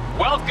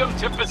 welcome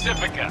to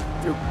Pacifica.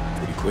 You're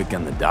pretty quick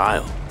on the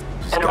dial.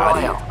 Just And got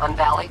Arroyo, here. on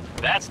Valley.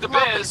 That's the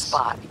Lovely biz.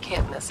 spot, you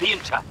can't miss Be it. in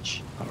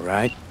touch. All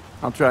right.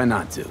 I'll try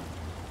not to.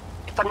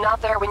 If I'm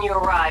not there when you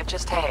arrive,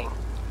 just hang.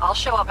 I'll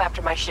show up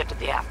after my shift at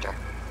the After.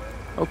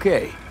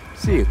 Okay.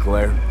 See you,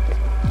 Claire.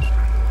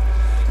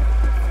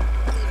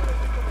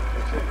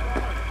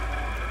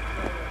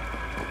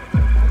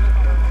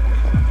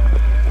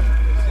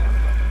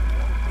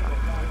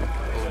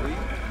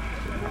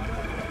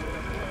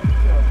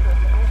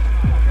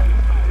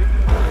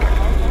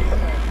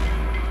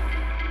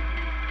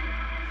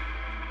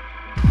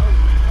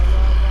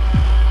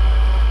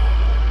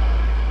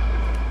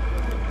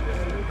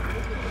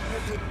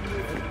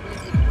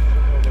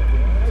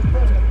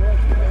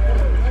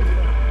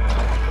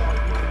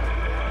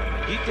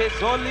 T'es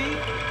soli,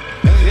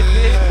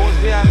 j'étais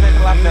posé avec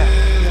la paix.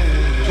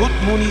 Tout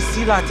le monde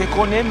ici là te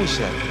connaît,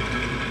 Michel.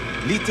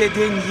 Li te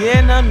denye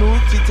nan nou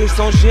qui te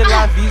songe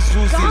la vie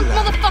sous île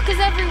là. Motherfuckers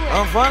everywhere.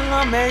 Avant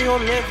la main yo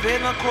leve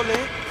nan kole.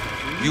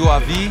 You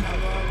are V?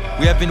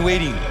 We have been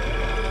waiting.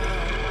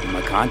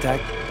 My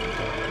contact?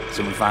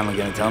 Someone finally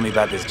gonna tell me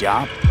about this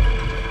job?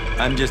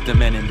 I'm just a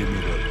man in the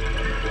middle.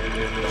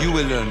 You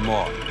will learn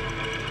more.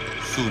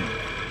 Soon.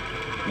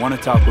 Wanna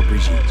talk with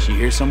Brigitte? She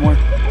here somewhere?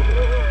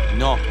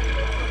 No.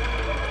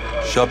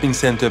 Shopping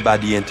center by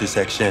the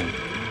intersection.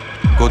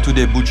 Go to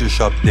the butcher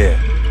shop there.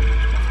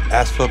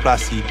 Ask for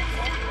Placide.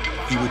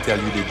 He will tell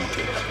you the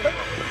details.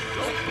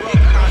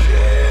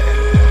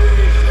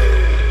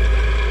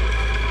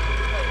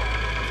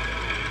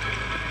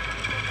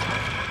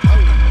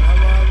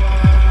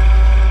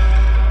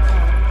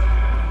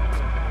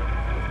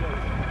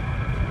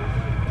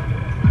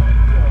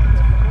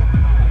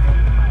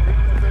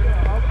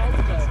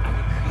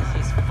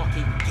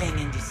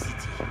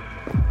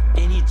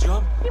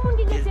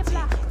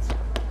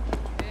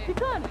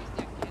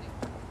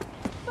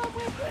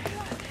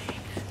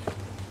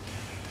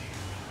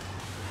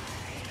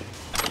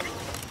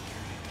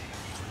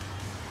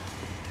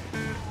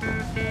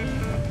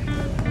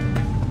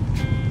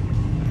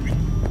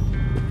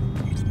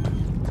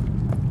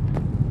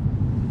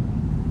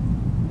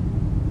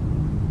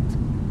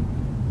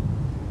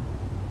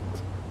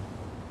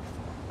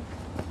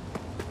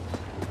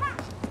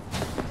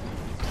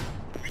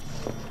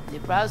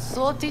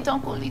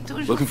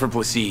 Looking for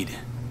Placide.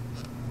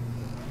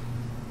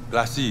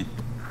 Placide.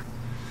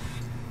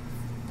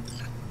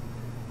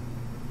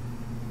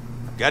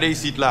 Gardez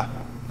ici là.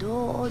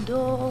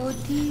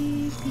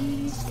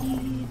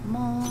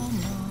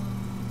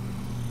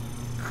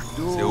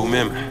 C'est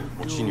vous-même.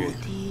 Continuez.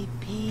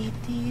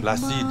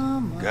 Placide,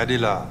 gardez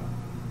là.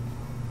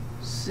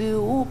 Si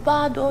ou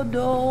pas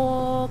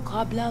dodo,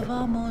 crabe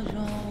lava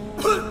mangeant.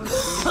 Si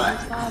ou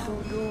pas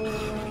dodo,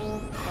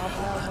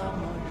 crabe lava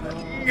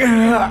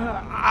mangeant.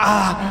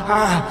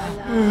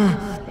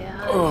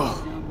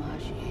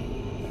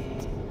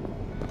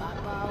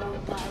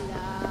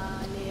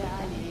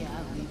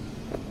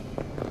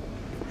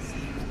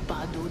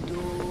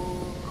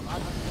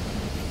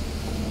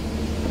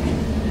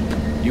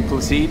 You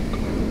Placide?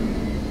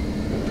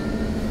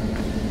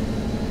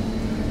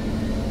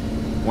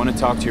 Want to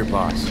talk to your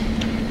boss.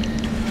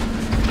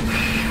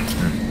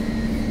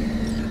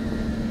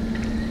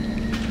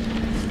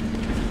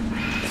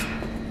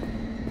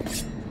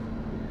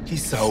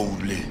 He's so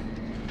oldly.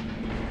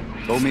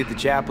 Told me at the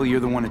chapel you're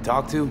the one to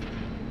talk to?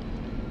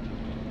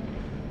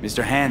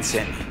 Mr. Hand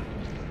sent me.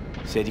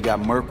 Said you got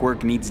merc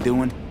work needs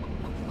doing.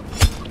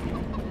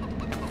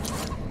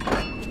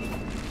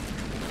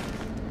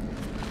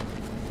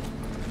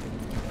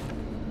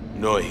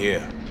 No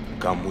here.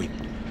 Come with.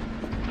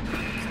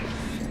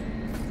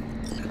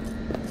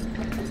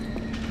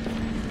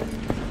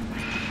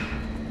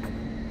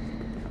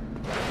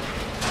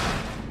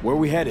 Where are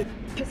we headed?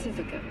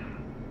 Pacifica.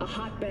 A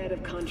hotbed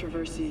of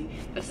controversy.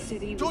 A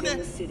city within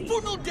the city.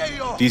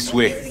 This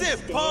way.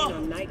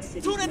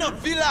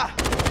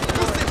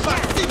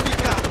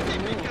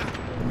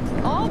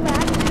 All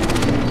back.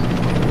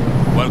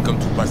 Welcome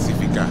to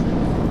Pacifica.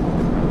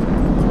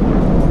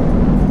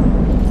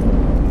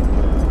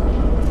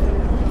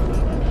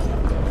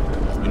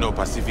 You know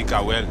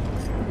Pacifica well?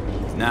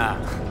 Nah.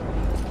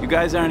 You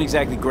guys aren't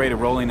exactly great at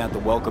rolling out the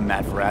welcome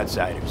mat for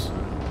outsiders.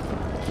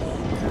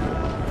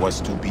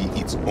 Was to be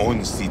its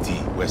own city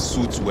where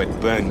suits would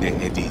burn their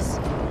eddies.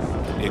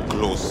 A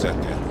closed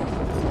circle.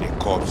 The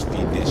corpse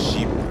feed the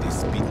sheep, they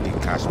spit the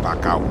cash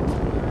back out.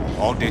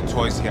 All the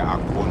toys here are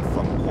grown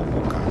from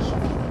Coco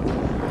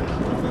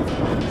cash.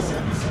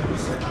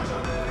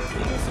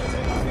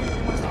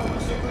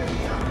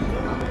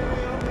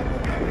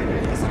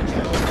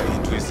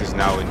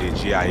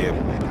 GIM,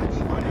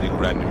 the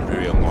Grand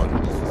Imperial Mall.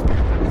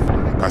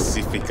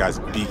 Pacifica's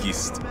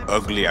biggest,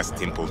 ugliest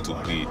temple to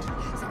build,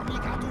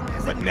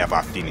 but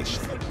never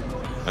finished.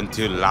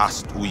 Until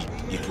last week,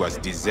 it was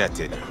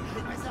deserted,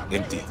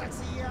 empty.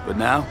 But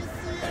now?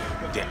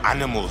 The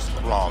animals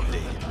crawled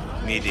there,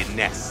 made a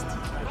nest.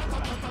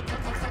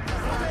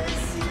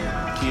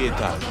 Qui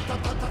est-elle?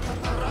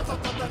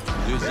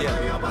 Deuxième.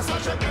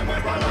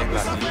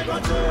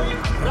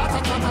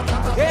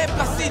 Hey,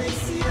 Placide!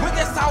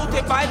 Mwen sa ou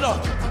te bay lo?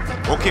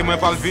 Ok, mwen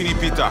pal vini,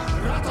 Peter.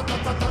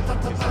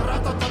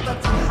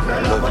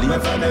 Lovely.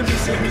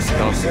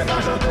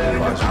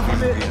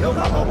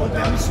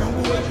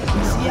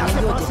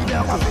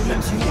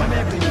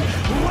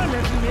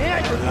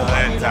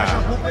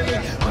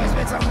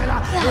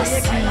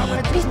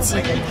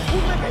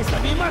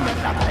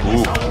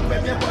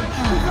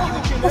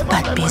 Ou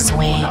pas de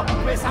besoin.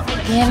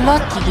 Il y a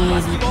l'autre qui doit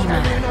éviter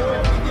mal.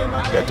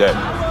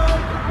 Peut-être.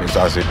 Mais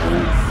ça, c'est pour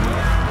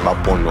ma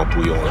bonne non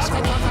pour yon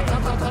respect.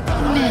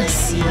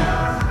 Merci.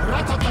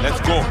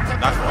 Let's go.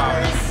 That's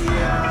fine.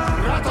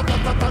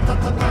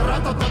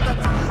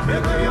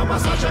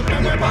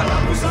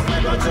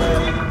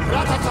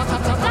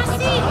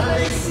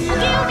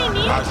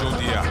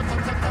 Ajodia.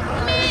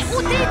 Mais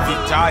où t'es?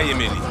 Vita,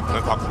 Emily.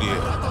 Mwen pa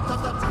prier.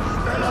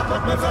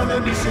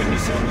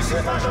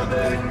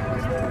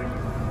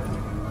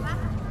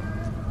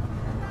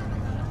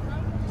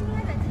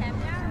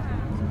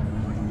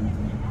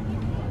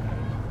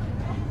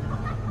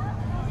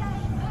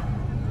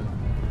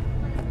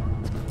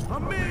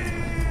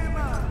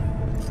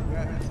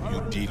 You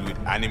deal with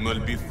animal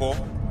before?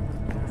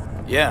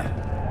 Yeah,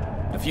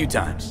 a few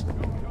times.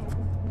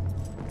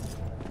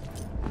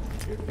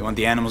 You want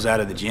the animals out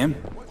of the gym?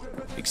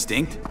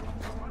 Extinct?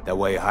 That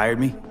why you hired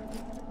me?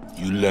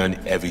 You learn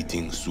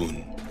everything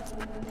soon.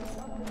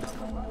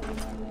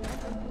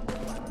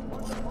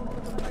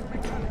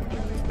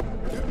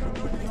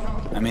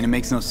 I mean, it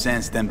makes no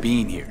sense them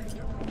being here.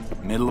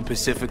 Middle of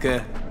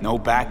Pacifica, no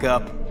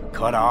backup,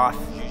 cut off.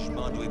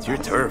 It's your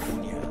turf.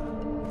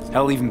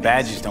 Hell, even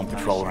badges don't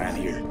patrol around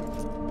here.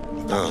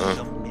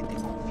 Uh-huh.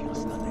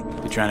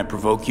 They're trying to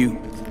provoke you?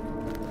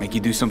 Make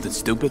you do something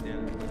stupid?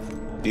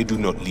 They do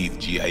not leave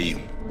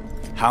GIM.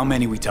 How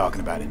many we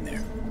talking about in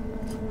there?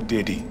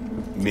 30,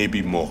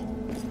 maybe more.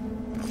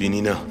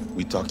 Finina,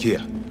 we talk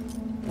here.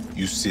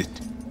 You sit.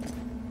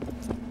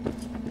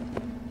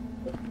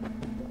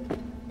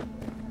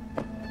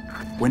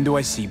 When do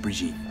I see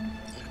Brigitte?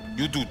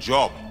 You do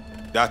job.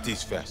 That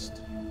is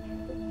first.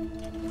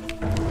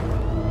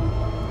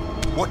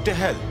 What the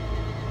hell?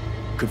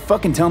 Could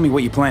fucking tell me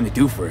what you plan to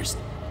do first.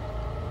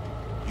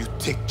 You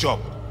take job.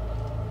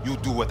 You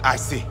do what I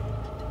say.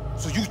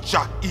 So you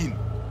jack in,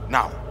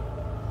 now.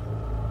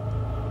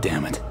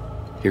 Damn it.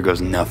 Here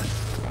goes nothing.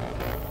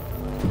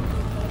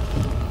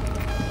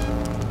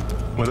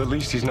 Well, at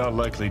least he's not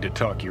likely to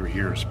talk your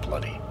ears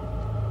bloody.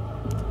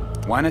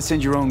 Why not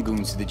send your own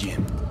goons to the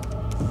gym?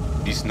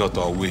 It's not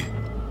our way.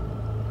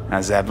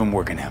 How's that been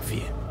working out for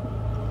you?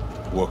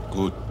 Work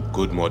good.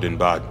 Good more than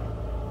bad.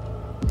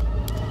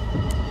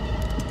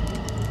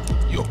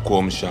 Your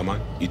calm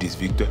shaman, it is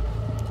Victor.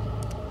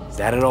 Is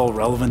that at all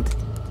relevant?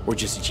 Or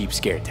just a cheap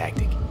scare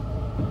tactic?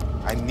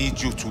 I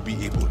need you to be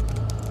able.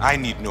 I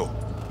need know.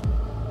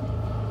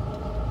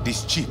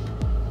 This chip.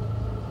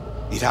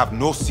 It have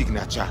no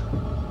signature.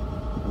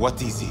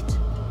 What is it?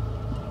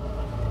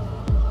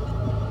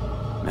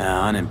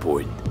 Nah,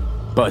 unimportant.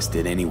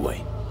 Busted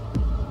anyway.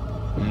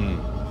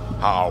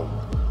 How?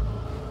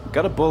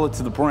 Got a bullet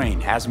to the brain.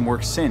 Hasn't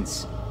worked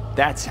since.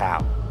 That's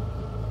how.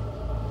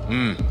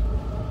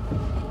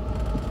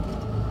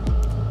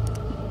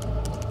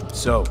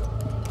 So,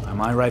 am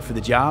I right for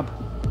the job?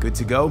 Good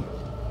to go?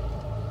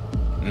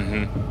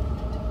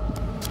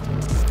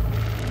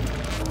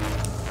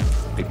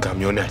 The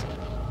camionette.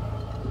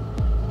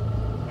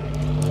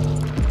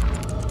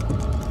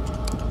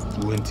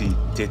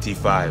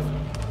 2035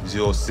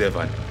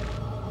 07.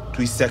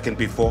 3 seconds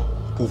before,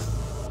 poof.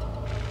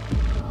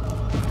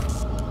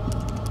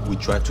 We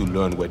try to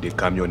learn where the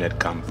camionette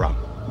come from.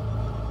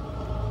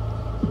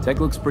 Tech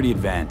looks pretty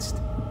advanced.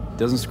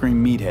 Doesn't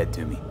scream meathead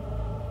to me.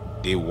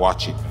 They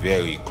watch it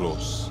very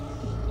close.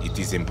 It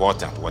is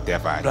important,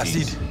 whatever it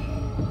Placide. is.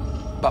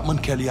 Batman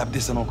Kelly ap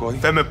desen encore.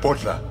 Fais-moi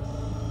porte là.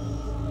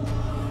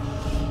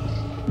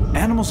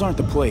 Animals aren't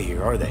the play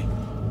here, are they?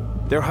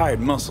 They're hired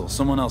muscle.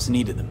 Someone else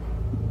needed them.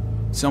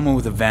 Someone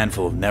with a van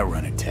full of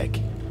Netrunner tech.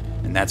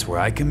 And that's where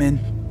I come in?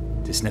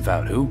 To sniff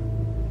out who?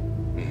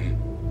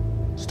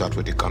 Start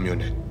with the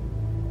camionette.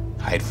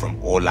 Hide from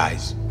all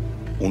eyes.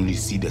 Only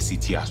see the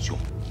situation.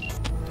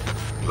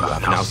 You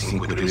have now synced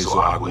with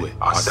Rezo Agwe,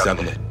 our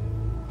sublet.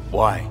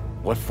 Why?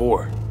 What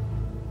for?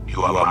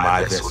 You are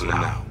my vessel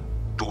now.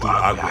 To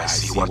Agwe, I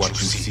see what you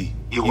see.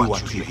 Hear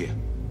what you hear.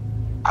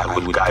 I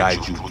will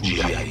guide you through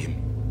GIM.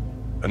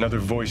 Another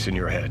voice in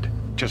your head.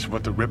 Just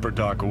what the Ripper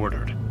Doc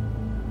ordered.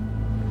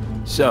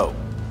 So,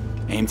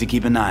 aim to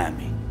keep an eye on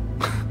me.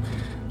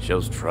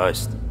 Shows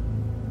trust.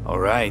 All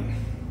right.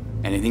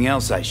 Anything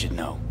else I should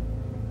know?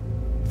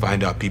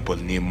 Find out people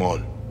near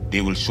Mall. They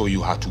will show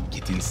you how to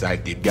get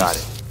inside the Got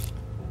it.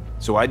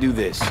 So I do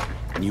this,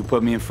 and you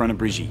put me in front of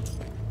Brigitte,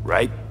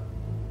 right?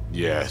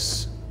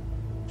 Yes.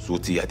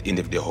 Suti at end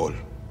of the hall.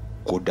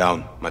 Go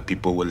down, my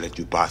people will let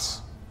you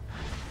pass.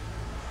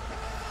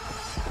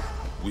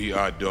 We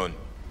are done.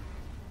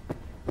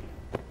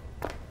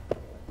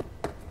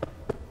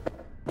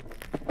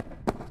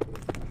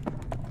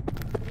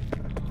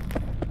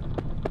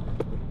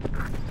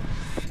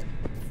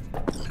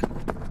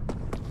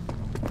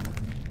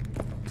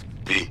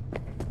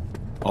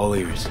 All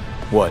ears.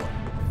 What?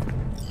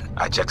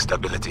 I checked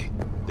stability.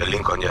 The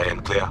link on your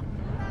end clear?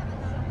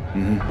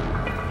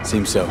 Mm-hmm.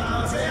 Seems so.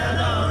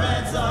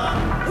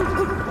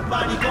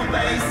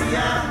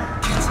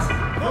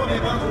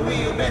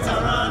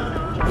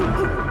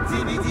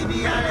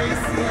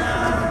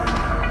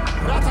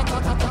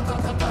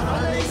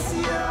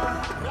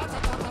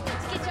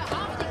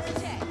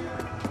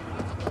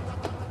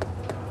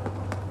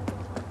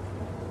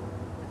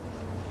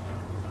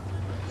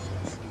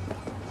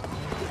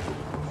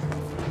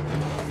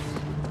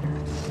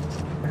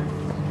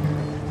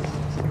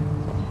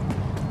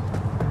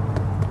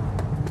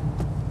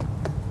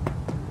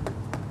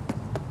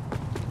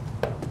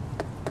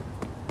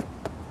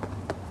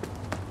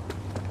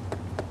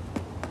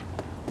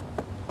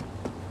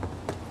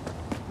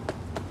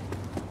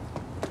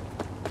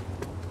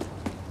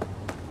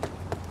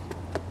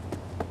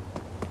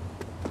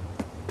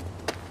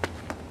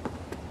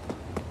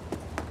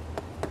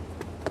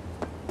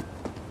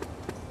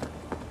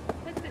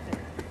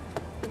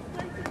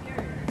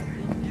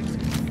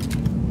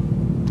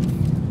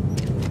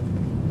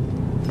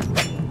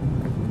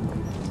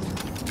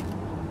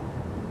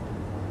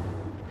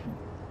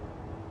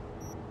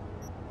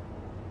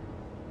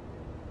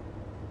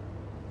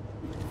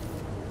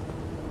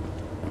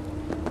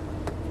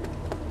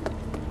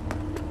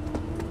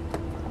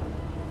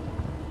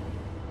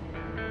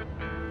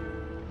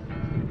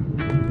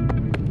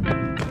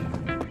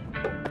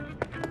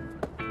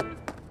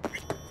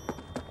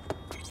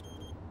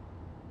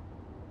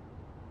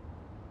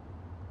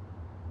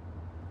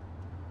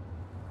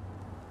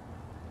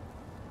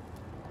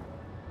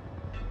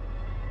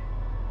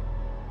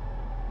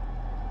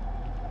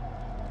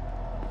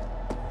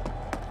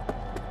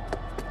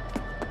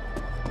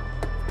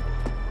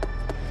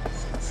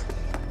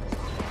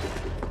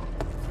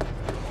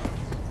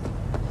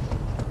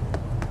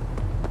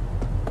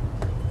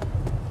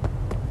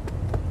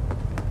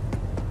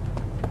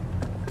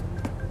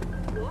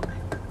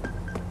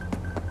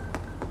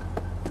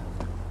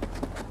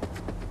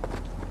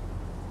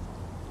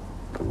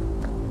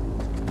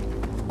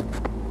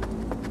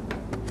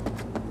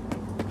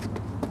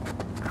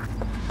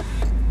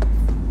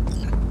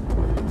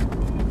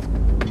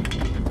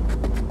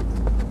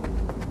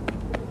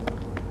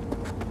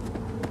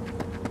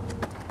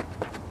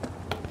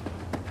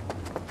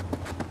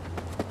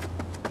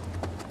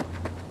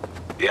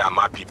 They are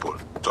my people.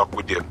 Talk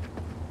with them.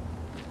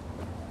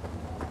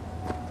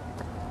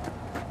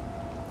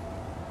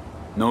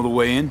 Know the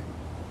way in?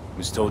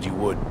 Was told you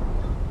would.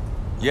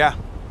 Yeah,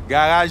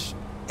 garage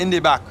in the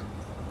back.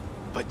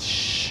 But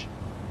shh,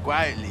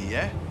 quietly,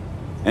 yeah?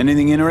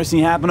 Anything interesting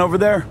happen over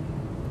there?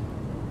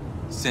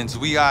 Since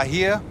we are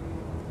here,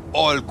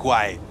 all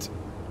quiet.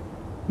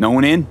 No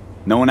one in?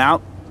 No one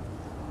out?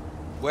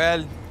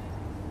 Well,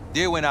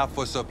 they went out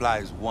for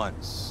supplies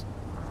once.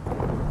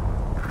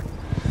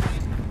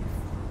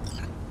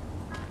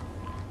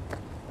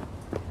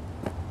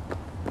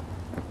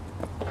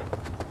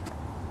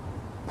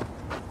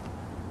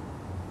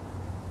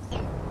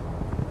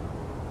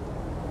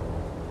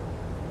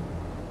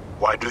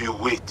 Why do you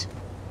wait?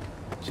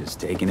 Just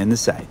taking in the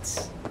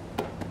sights.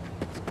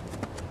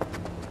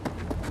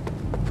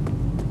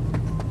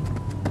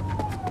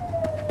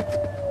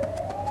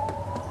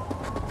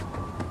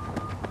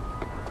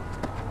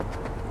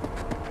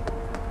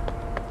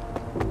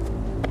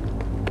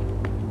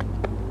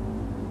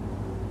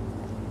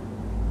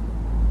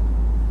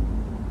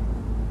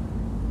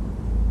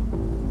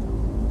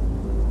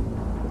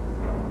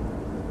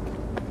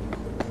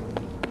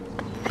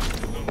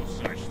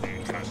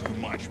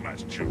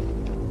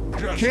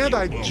 Can't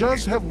I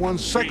just have 1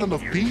 second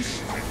of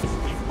peace?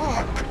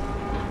 Fuck.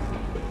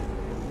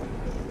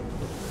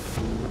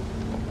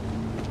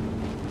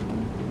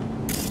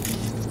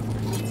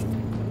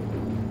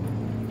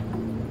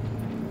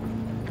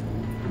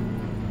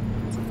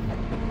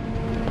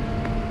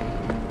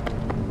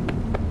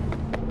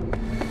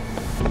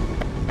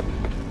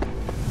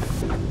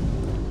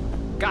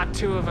 Got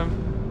 2 of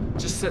them,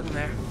 just sitting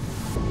there.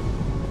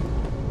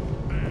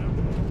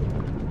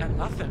 And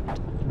nothing.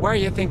 Where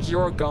you think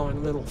you're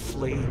going, little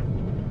flea?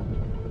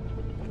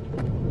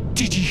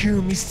 Did you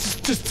hear me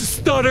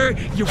stutter,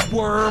 you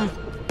worm?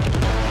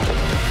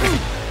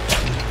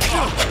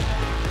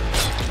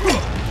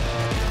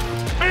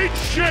 Eat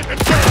shit and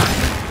die!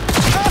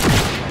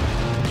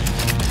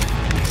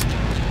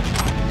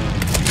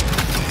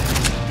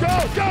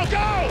 Go, go,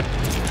 go!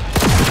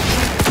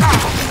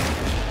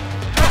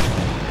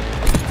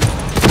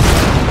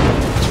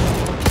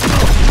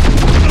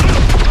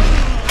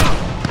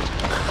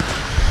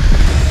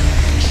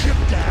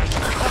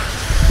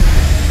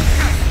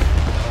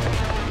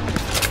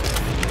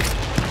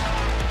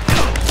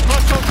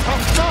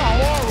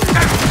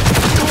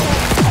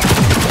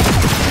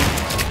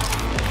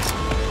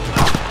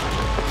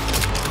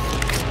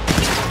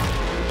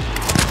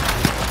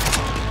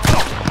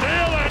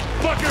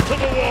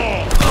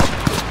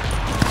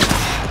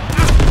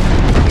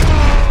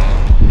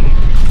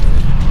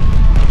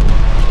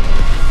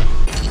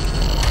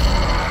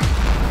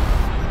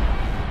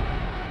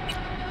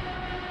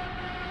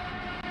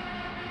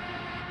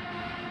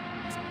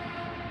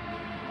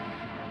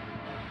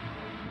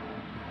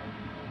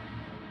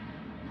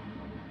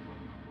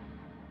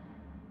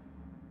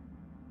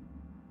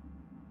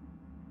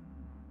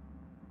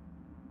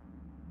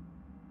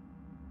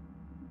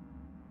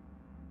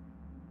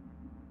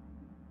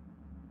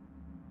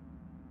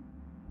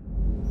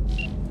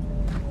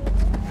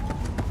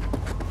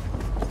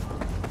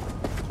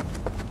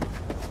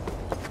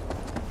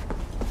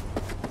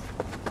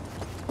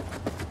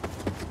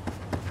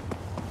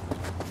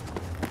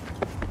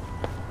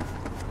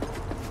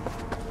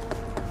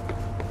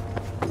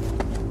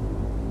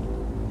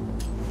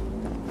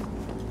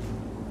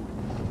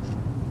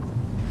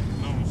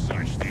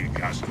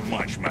 ask too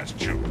much, Master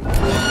Chu.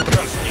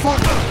 Just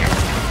fuck. Do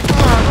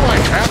I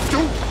have to?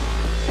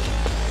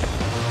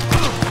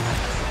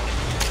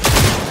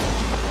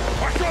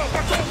 Watch out!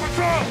 Watch out! Watch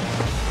out!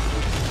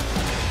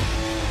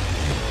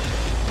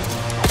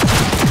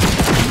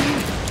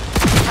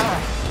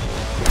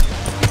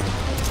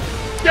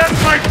 Get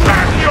my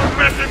back, you're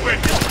messing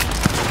with!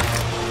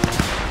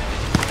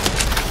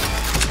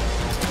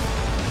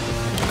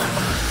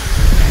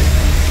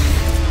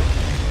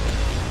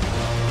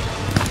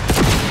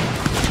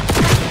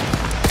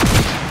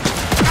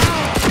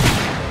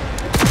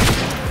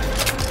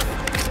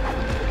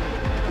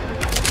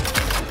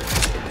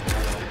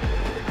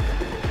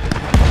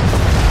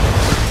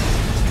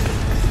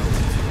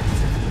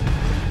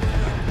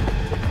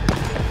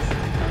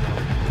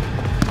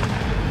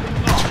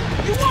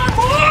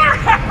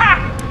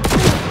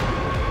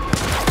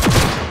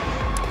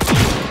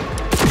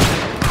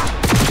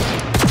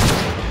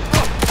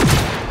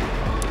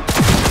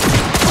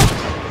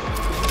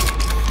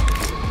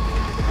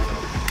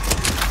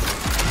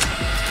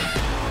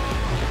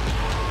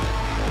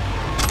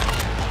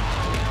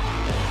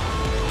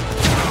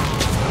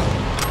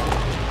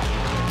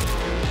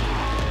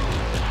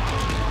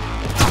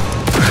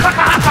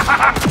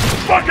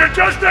 Fucking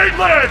just ain't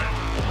lead!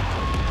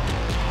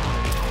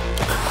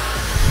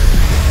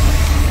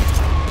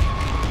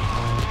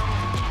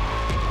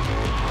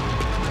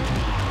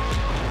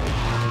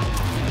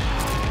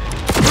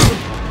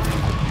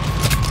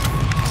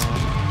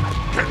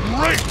 Getting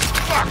raped!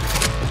 Fuck!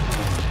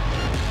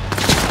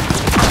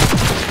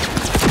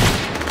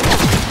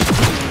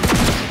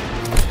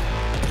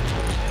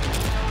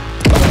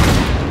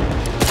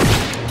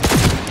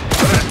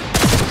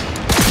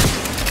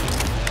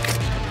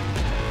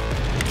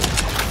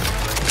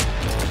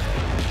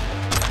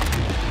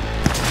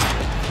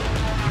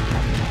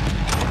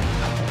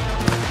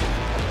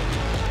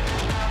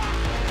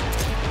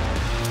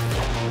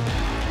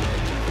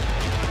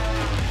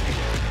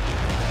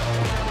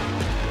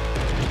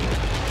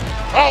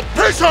 I'll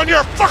piss on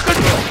your fucking...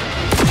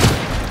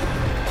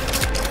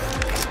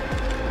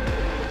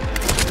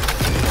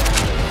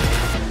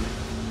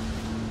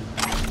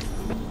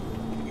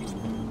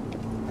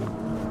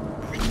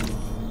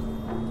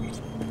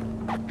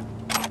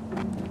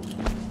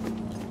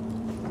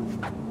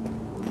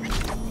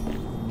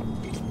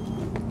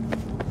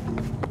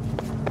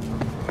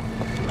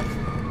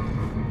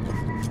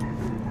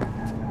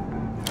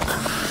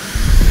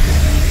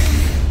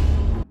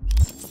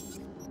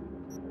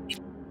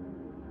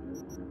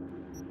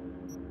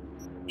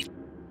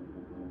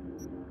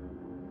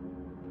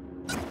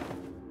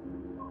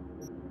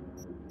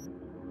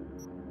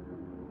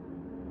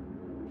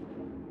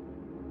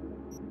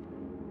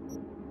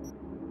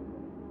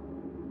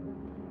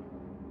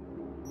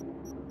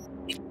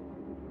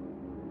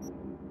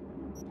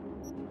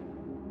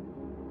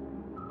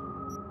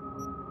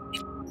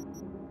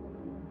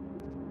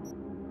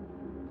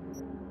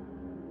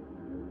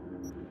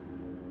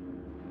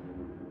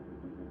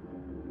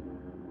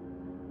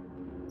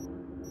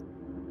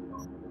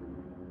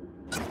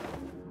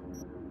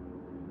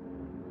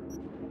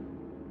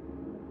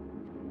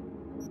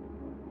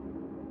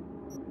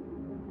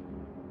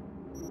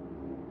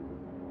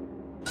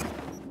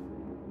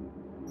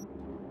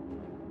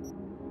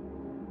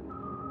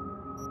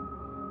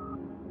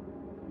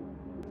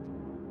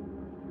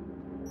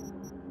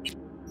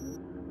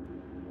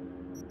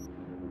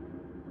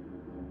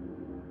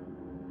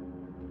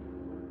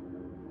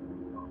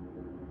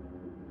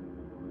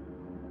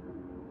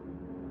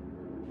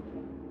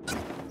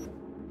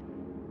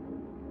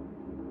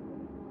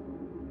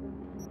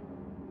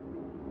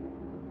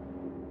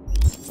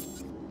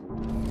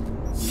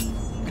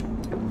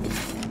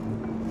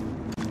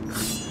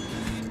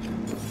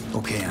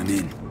 Okay, I'm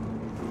in.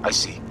 I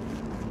see.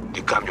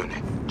 The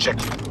camionette. Check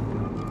it.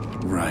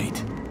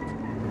 Right.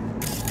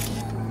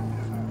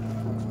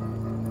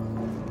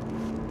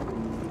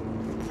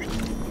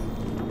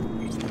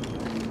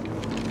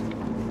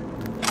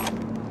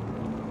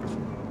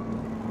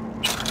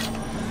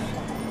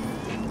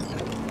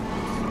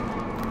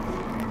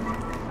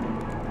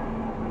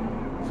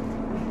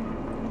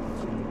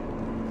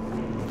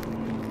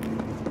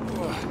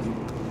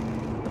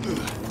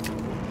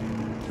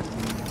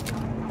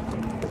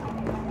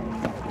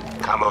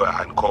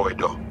 Camera and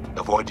corridor.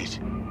 Avoid it.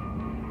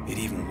 It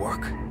even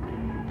work?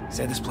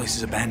 Said this place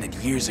is abandoned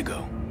years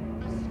ago.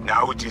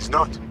 Now it is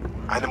not.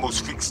 Animals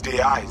fix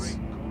their eyes.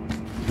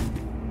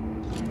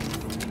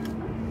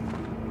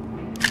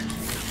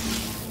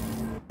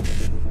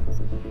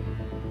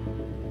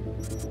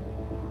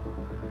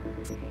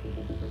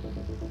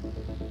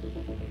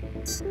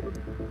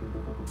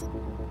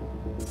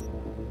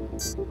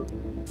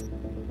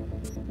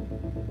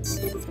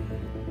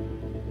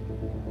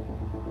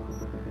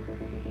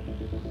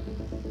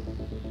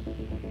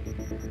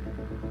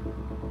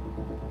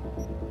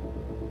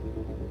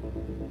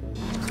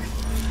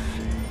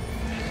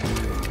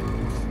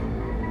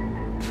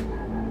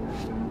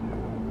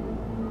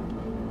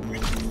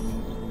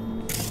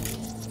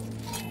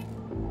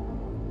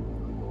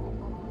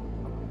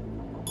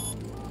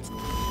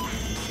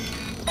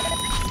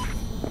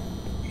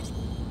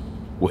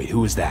 Wait,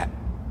 who is that?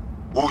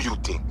 Who you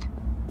think?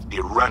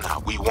 The runner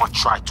we won't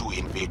try to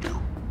invade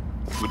you.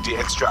 With the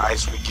extra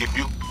ice we give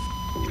you,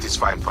 it is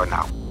fine for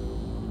now.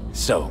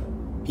 So,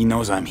 he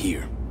knows I'm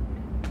here.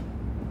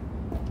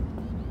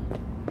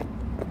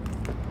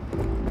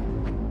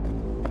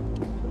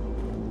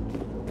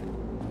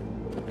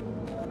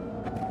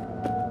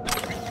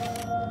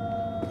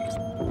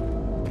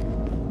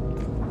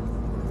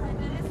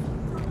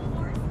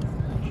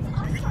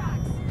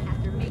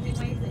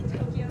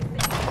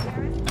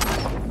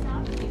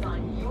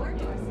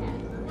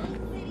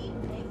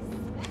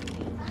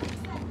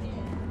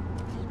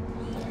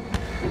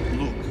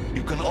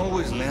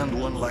 Always land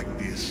one like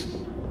this.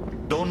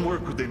 Don't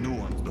work with the new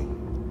ones though.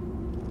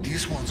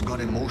 This one's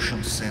got a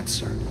motion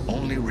sensor,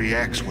 only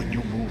reacts when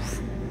you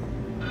move.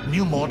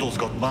 New models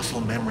got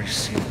muscle memory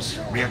sims,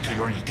 react to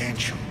your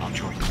intention, not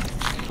your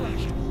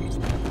moves.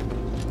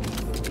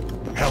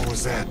 Hell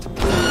was that?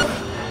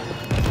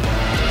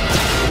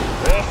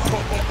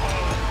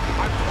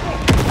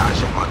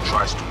 Ajaman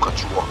tries to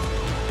cut you off.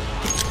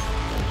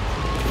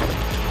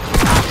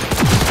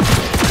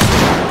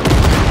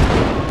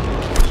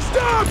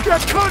 Stop, you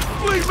cunt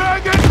flea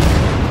maggot!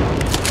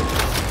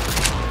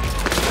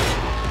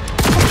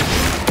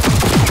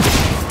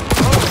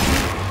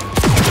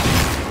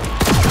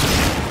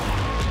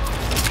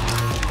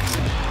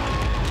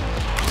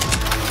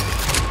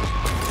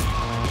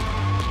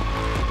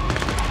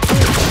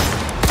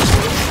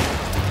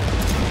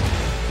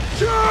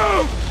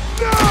 Shoot!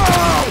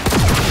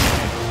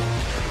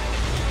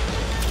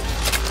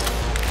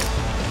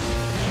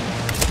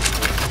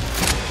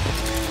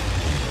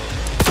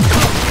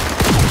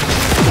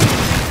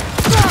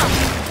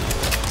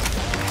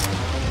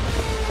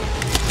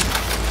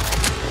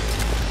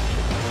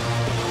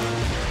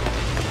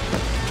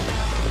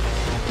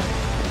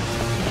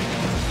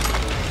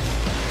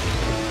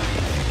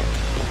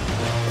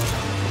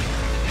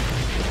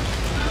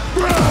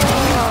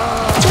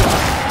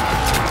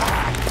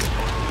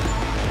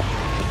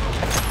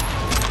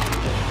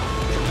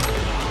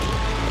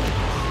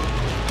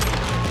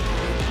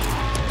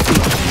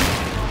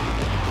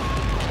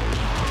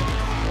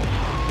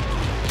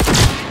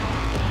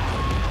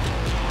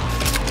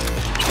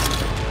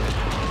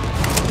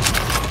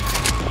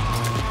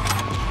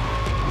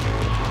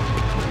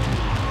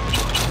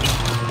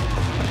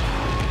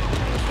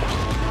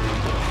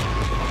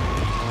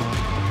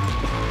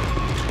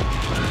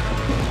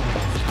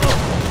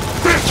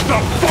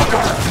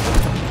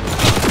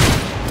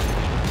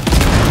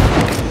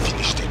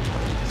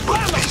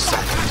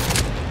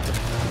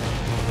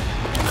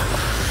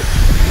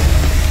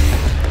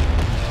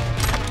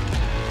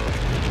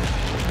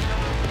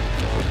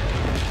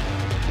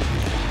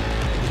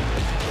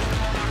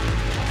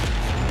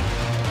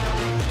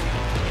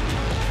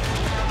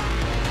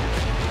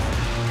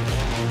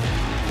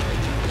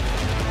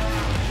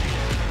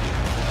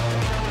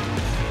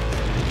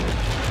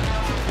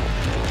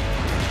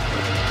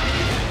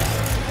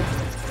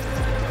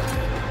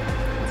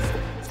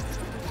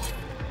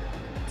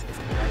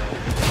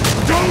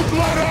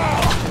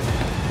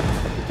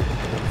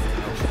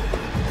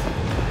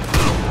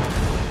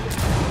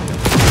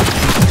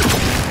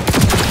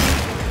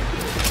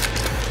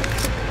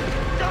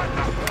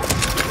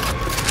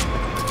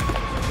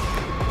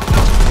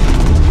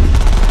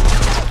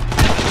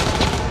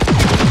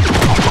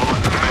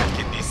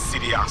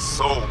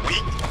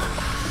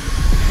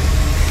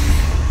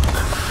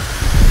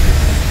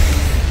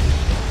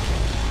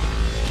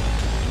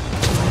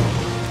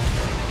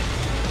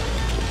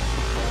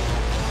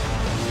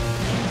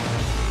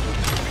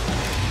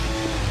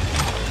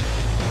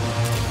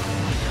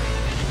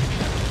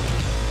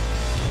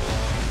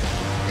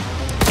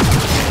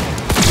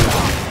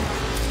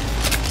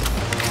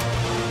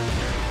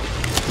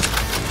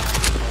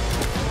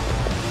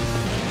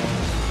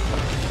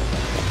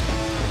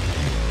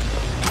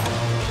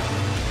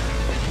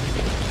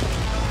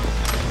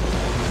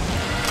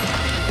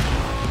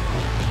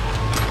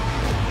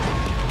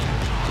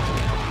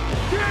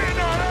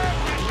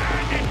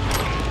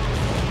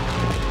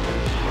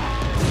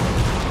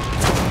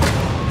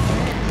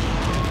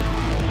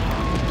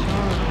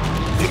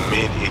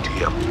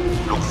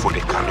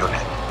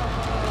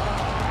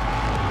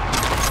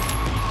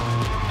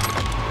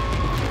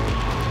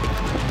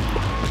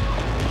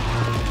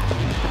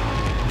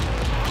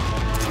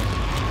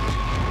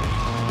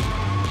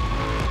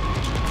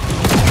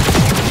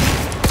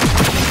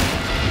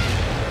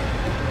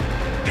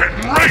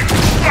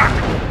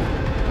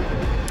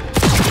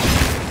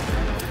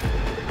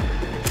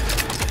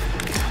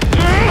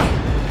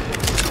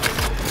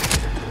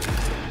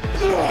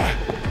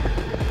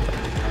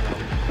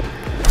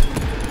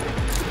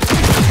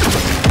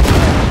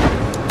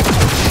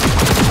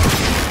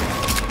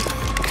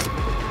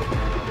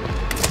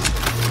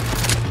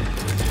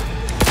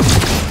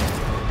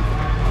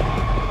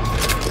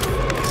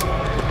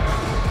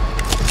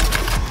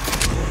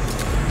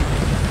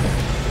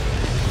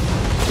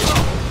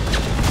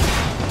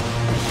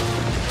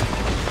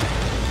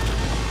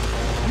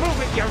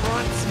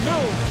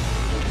 No!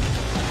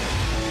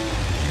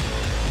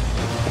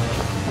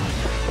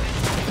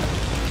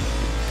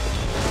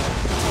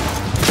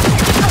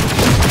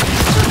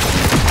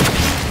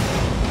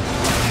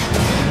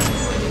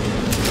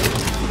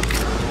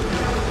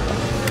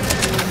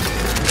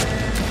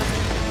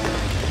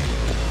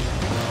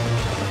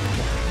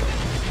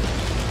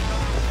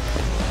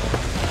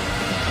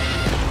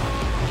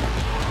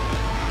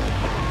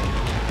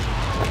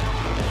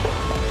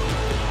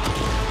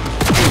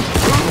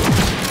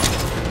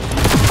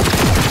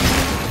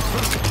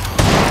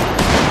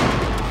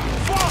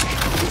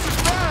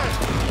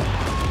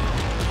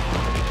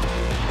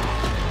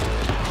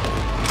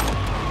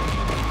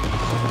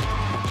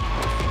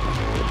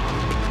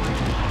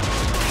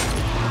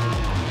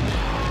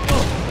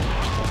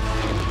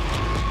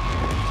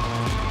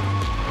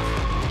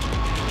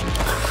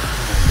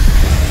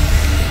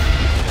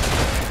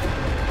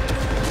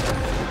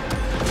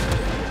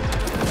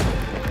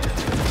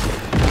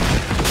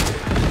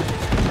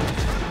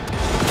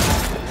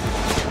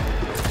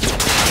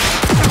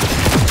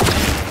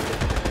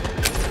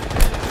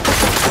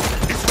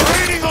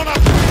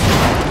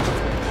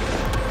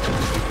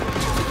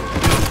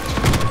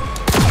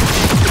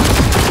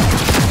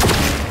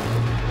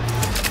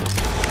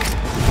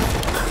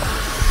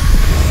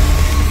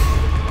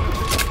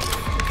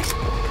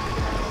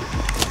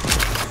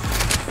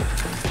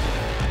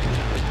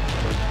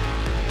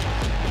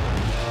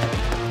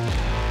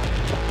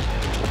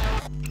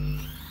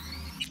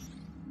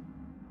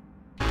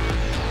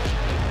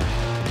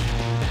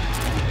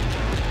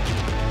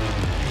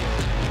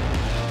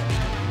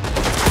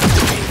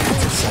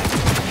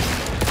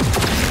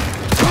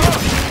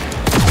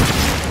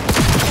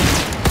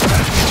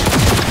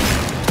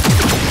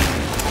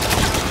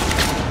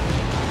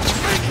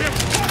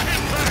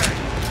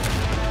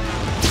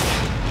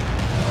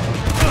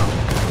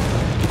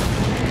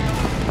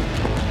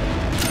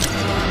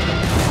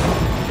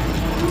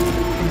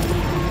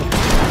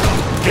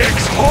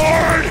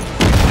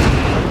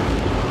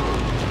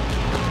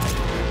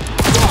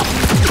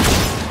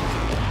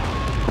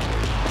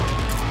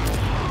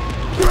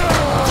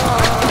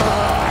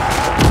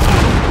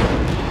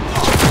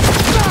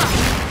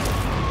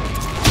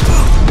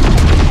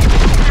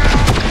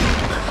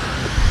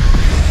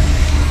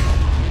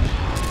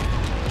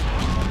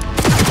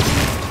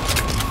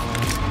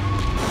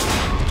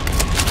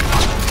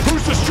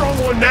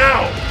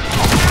 now!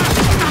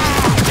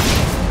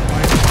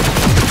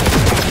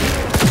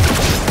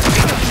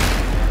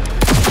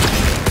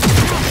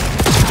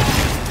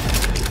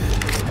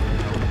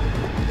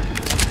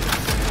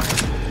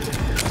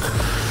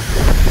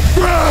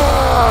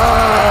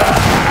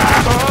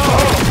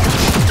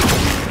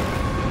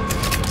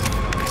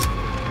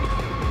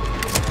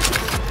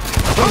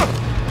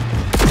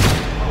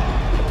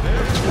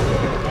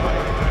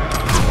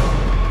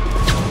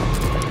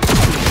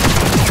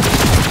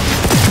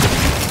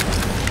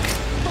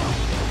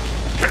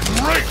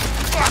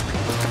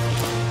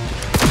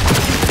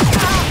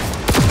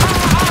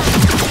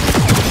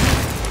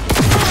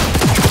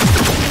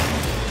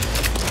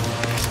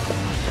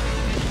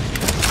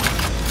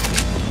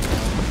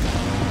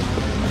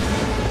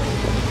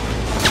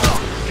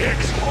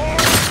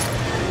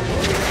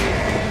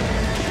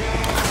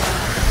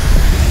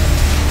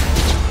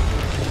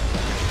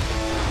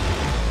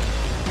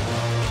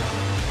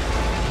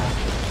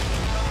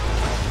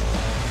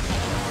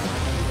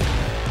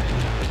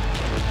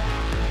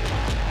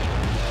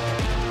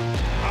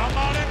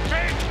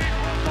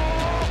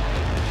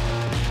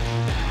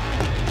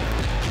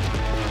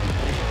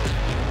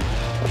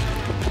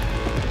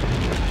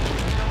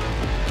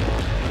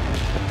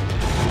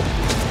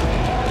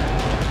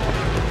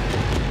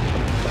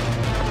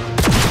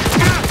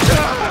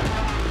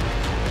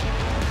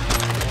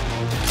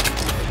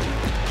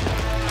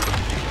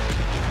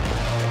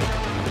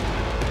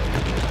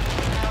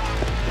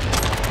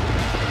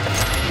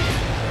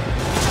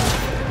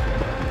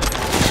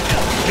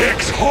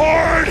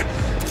 Hard!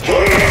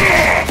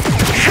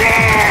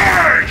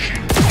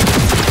 Charge!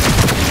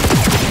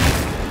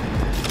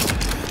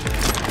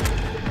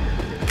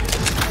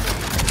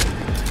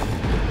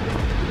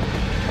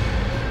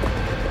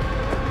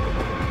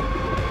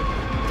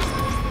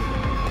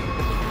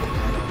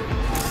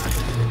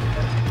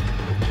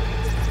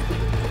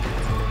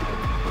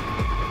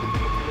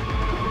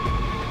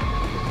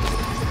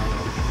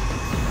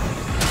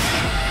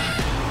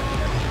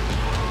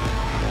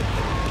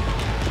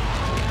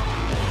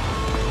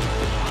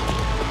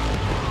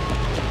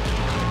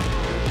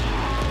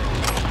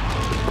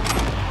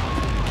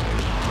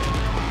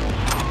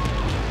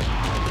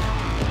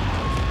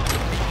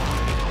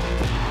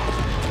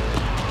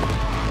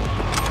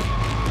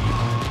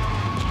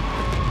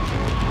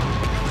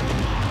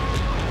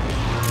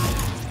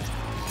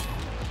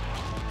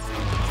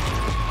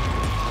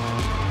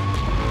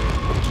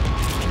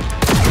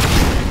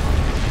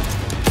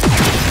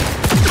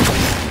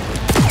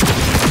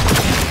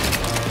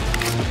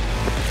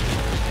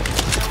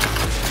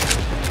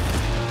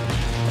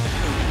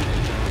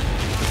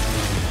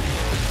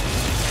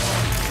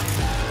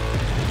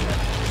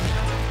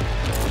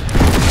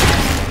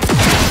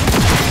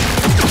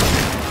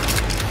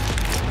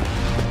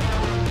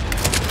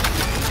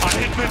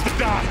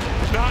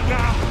 Not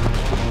now!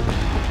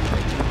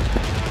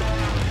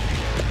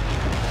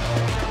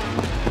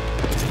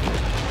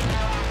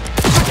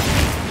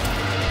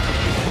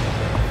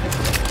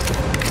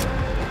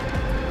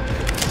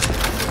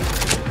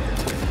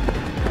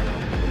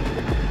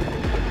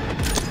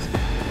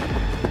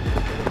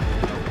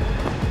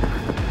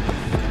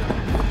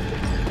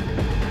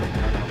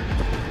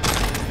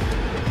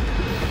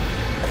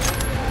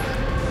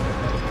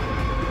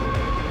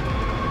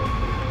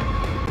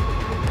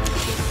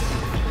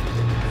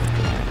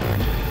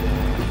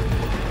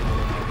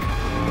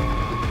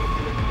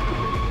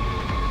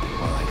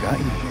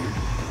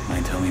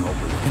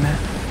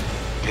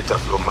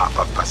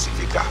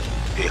 Pacifica,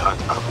 they hunt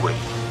away.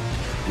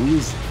 Who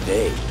is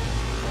they?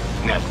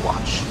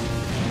 Netwatch.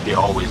 They're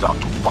always out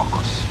to fuck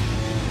us.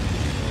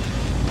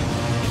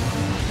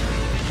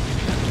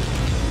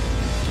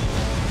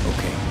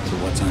 Okay, so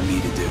what's on me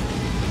to do?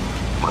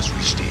 Must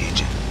reach the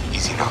agent.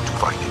 Easy now to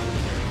find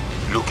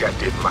him. Look at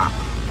that map.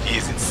 He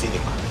is in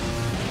cinema.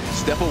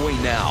 Step away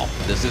now.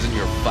 This isn't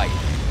your fight.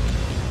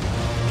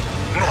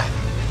 Nat.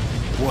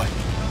 What?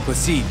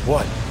 Proceed,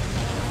 what?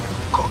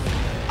 Come,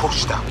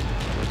 push down.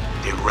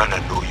 The runner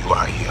know you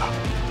are here.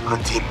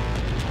 Hunt him.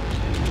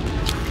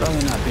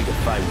 Probably not pick a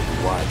fight with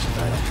the watch if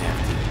I don't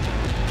have to.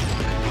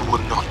 You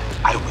will not.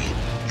 I will.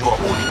 You are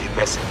only the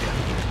messenger.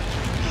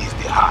 He is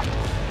the heart.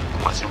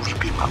 You must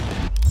rip him up.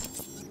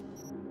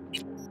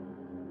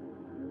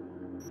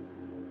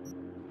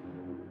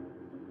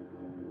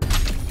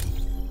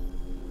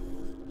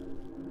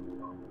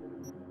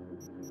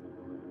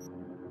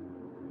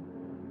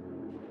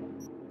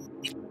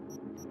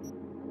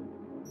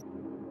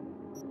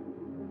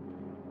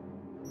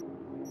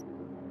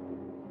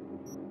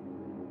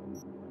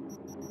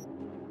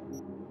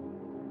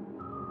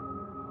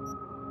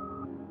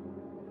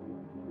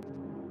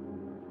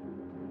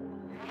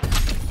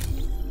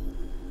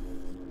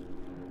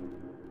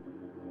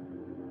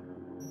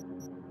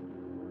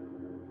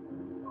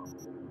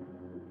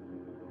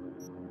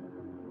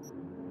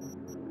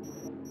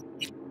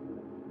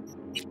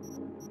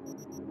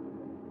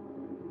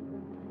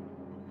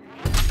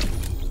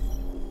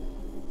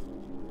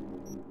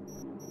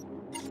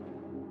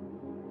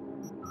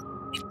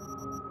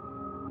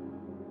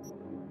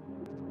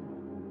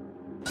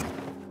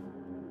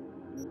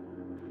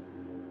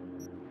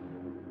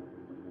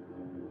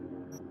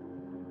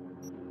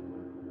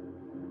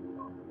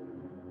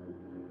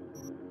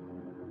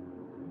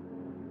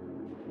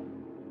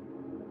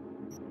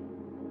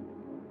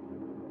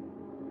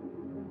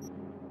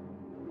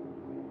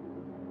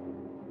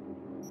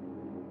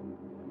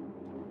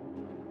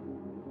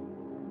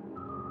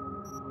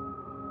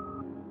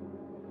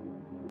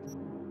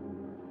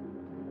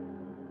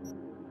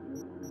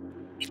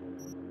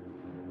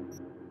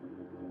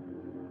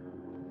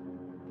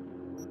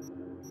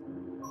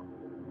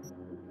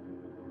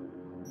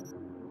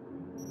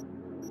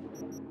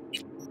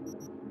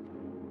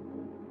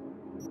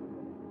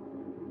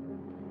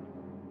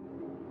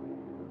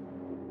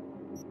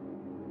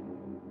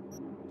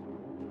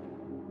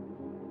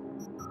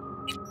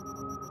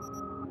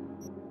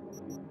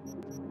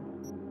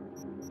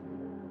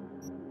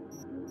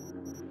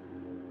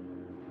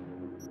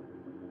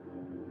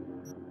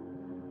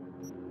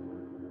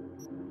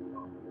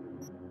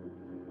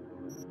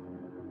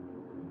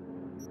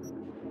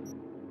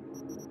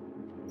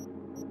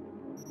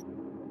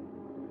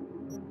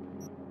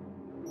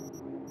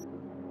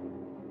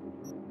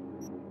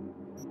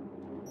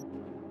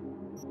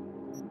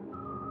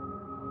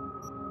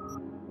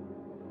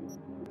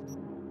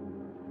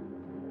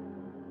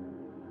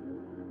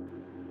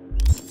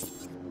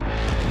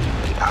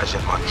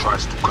 Agent Man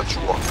tries to cut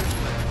you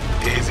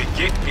off. There is a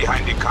gate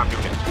behind the camp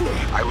unit.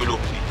 I will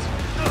open it.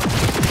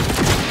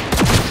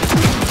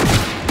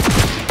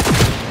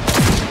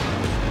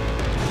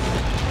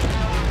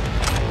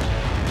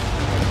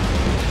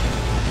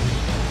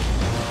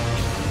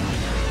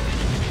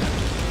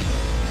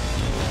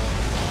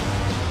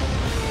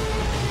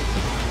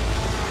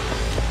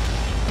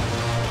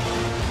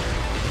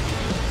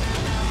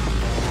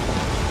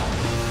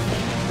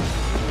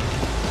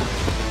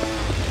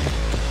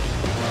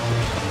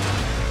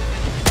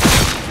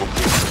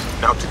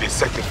 Now to the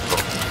second floor,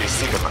 the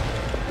cinema.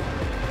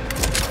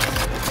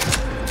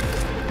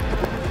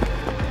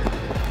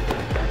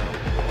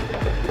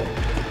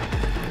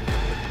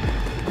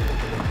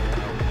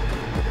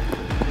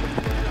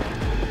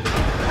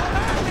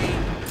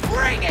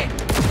 Bring it!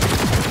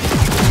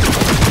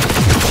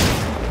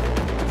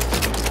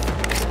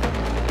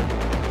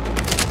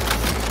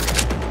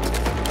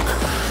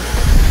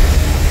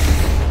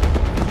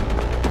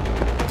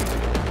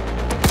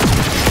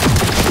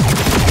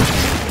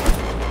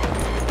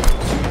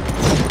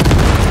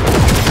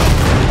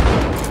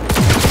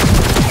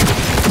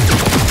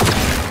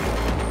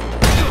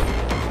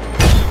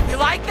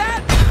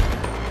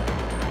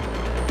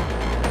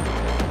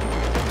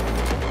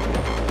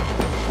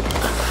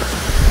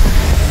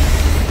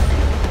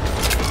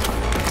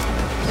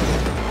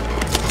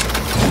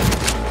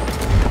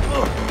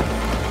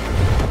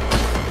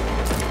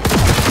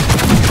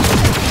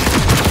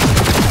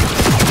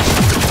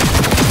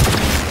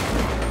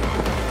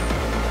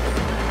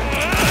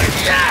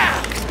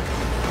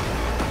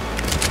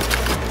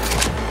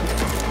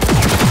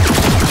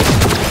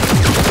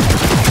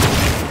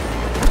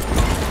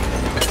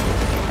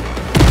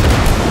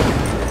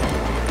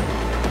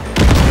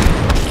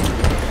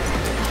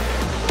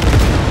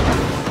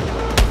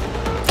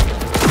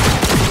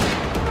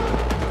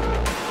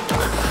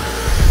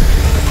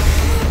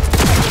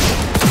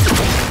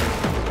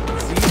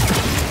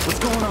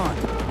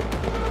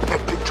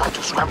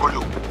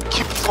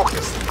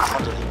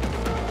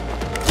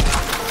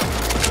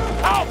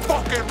 I'll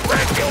fucking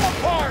break you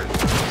apart!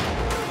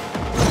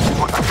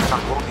 But I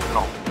cannot hold him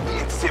long. He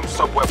in the same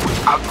subway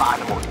with Alpha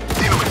Animal.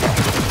 Deal with that.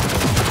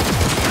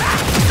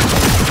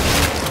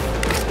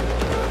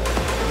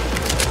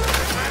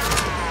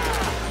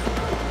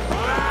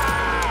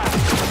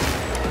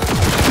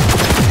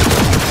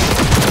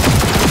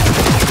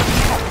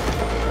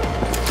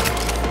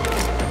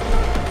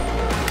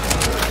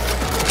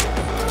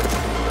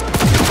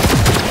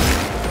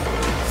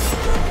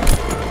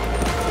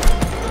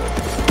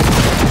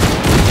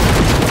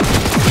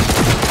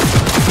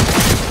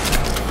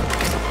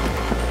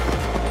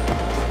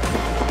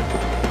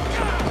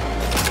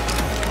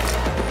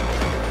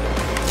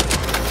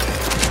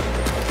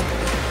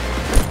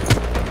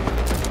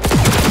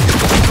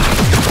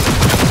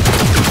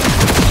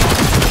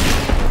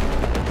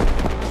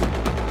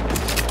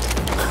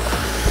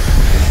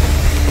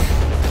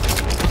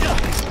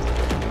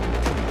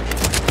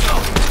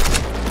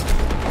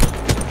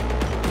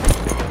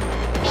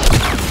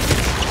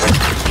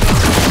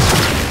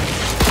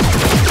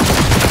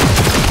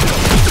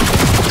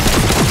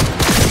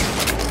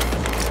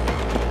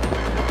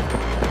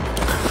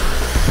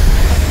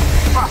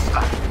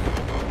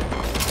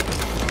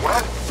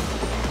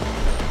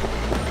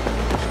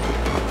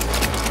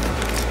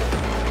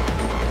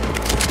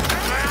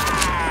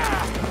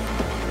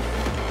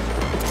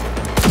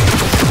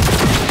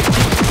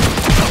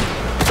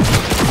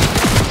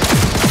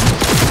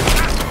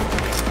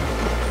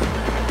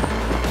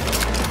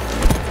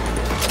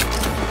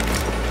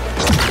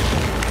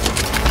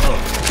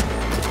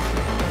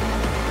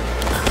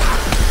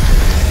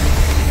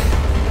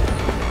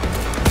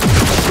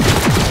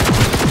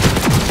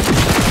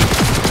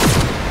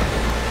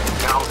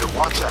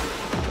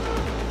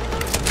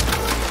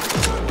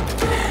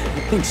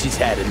 I think she's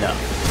had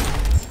enough.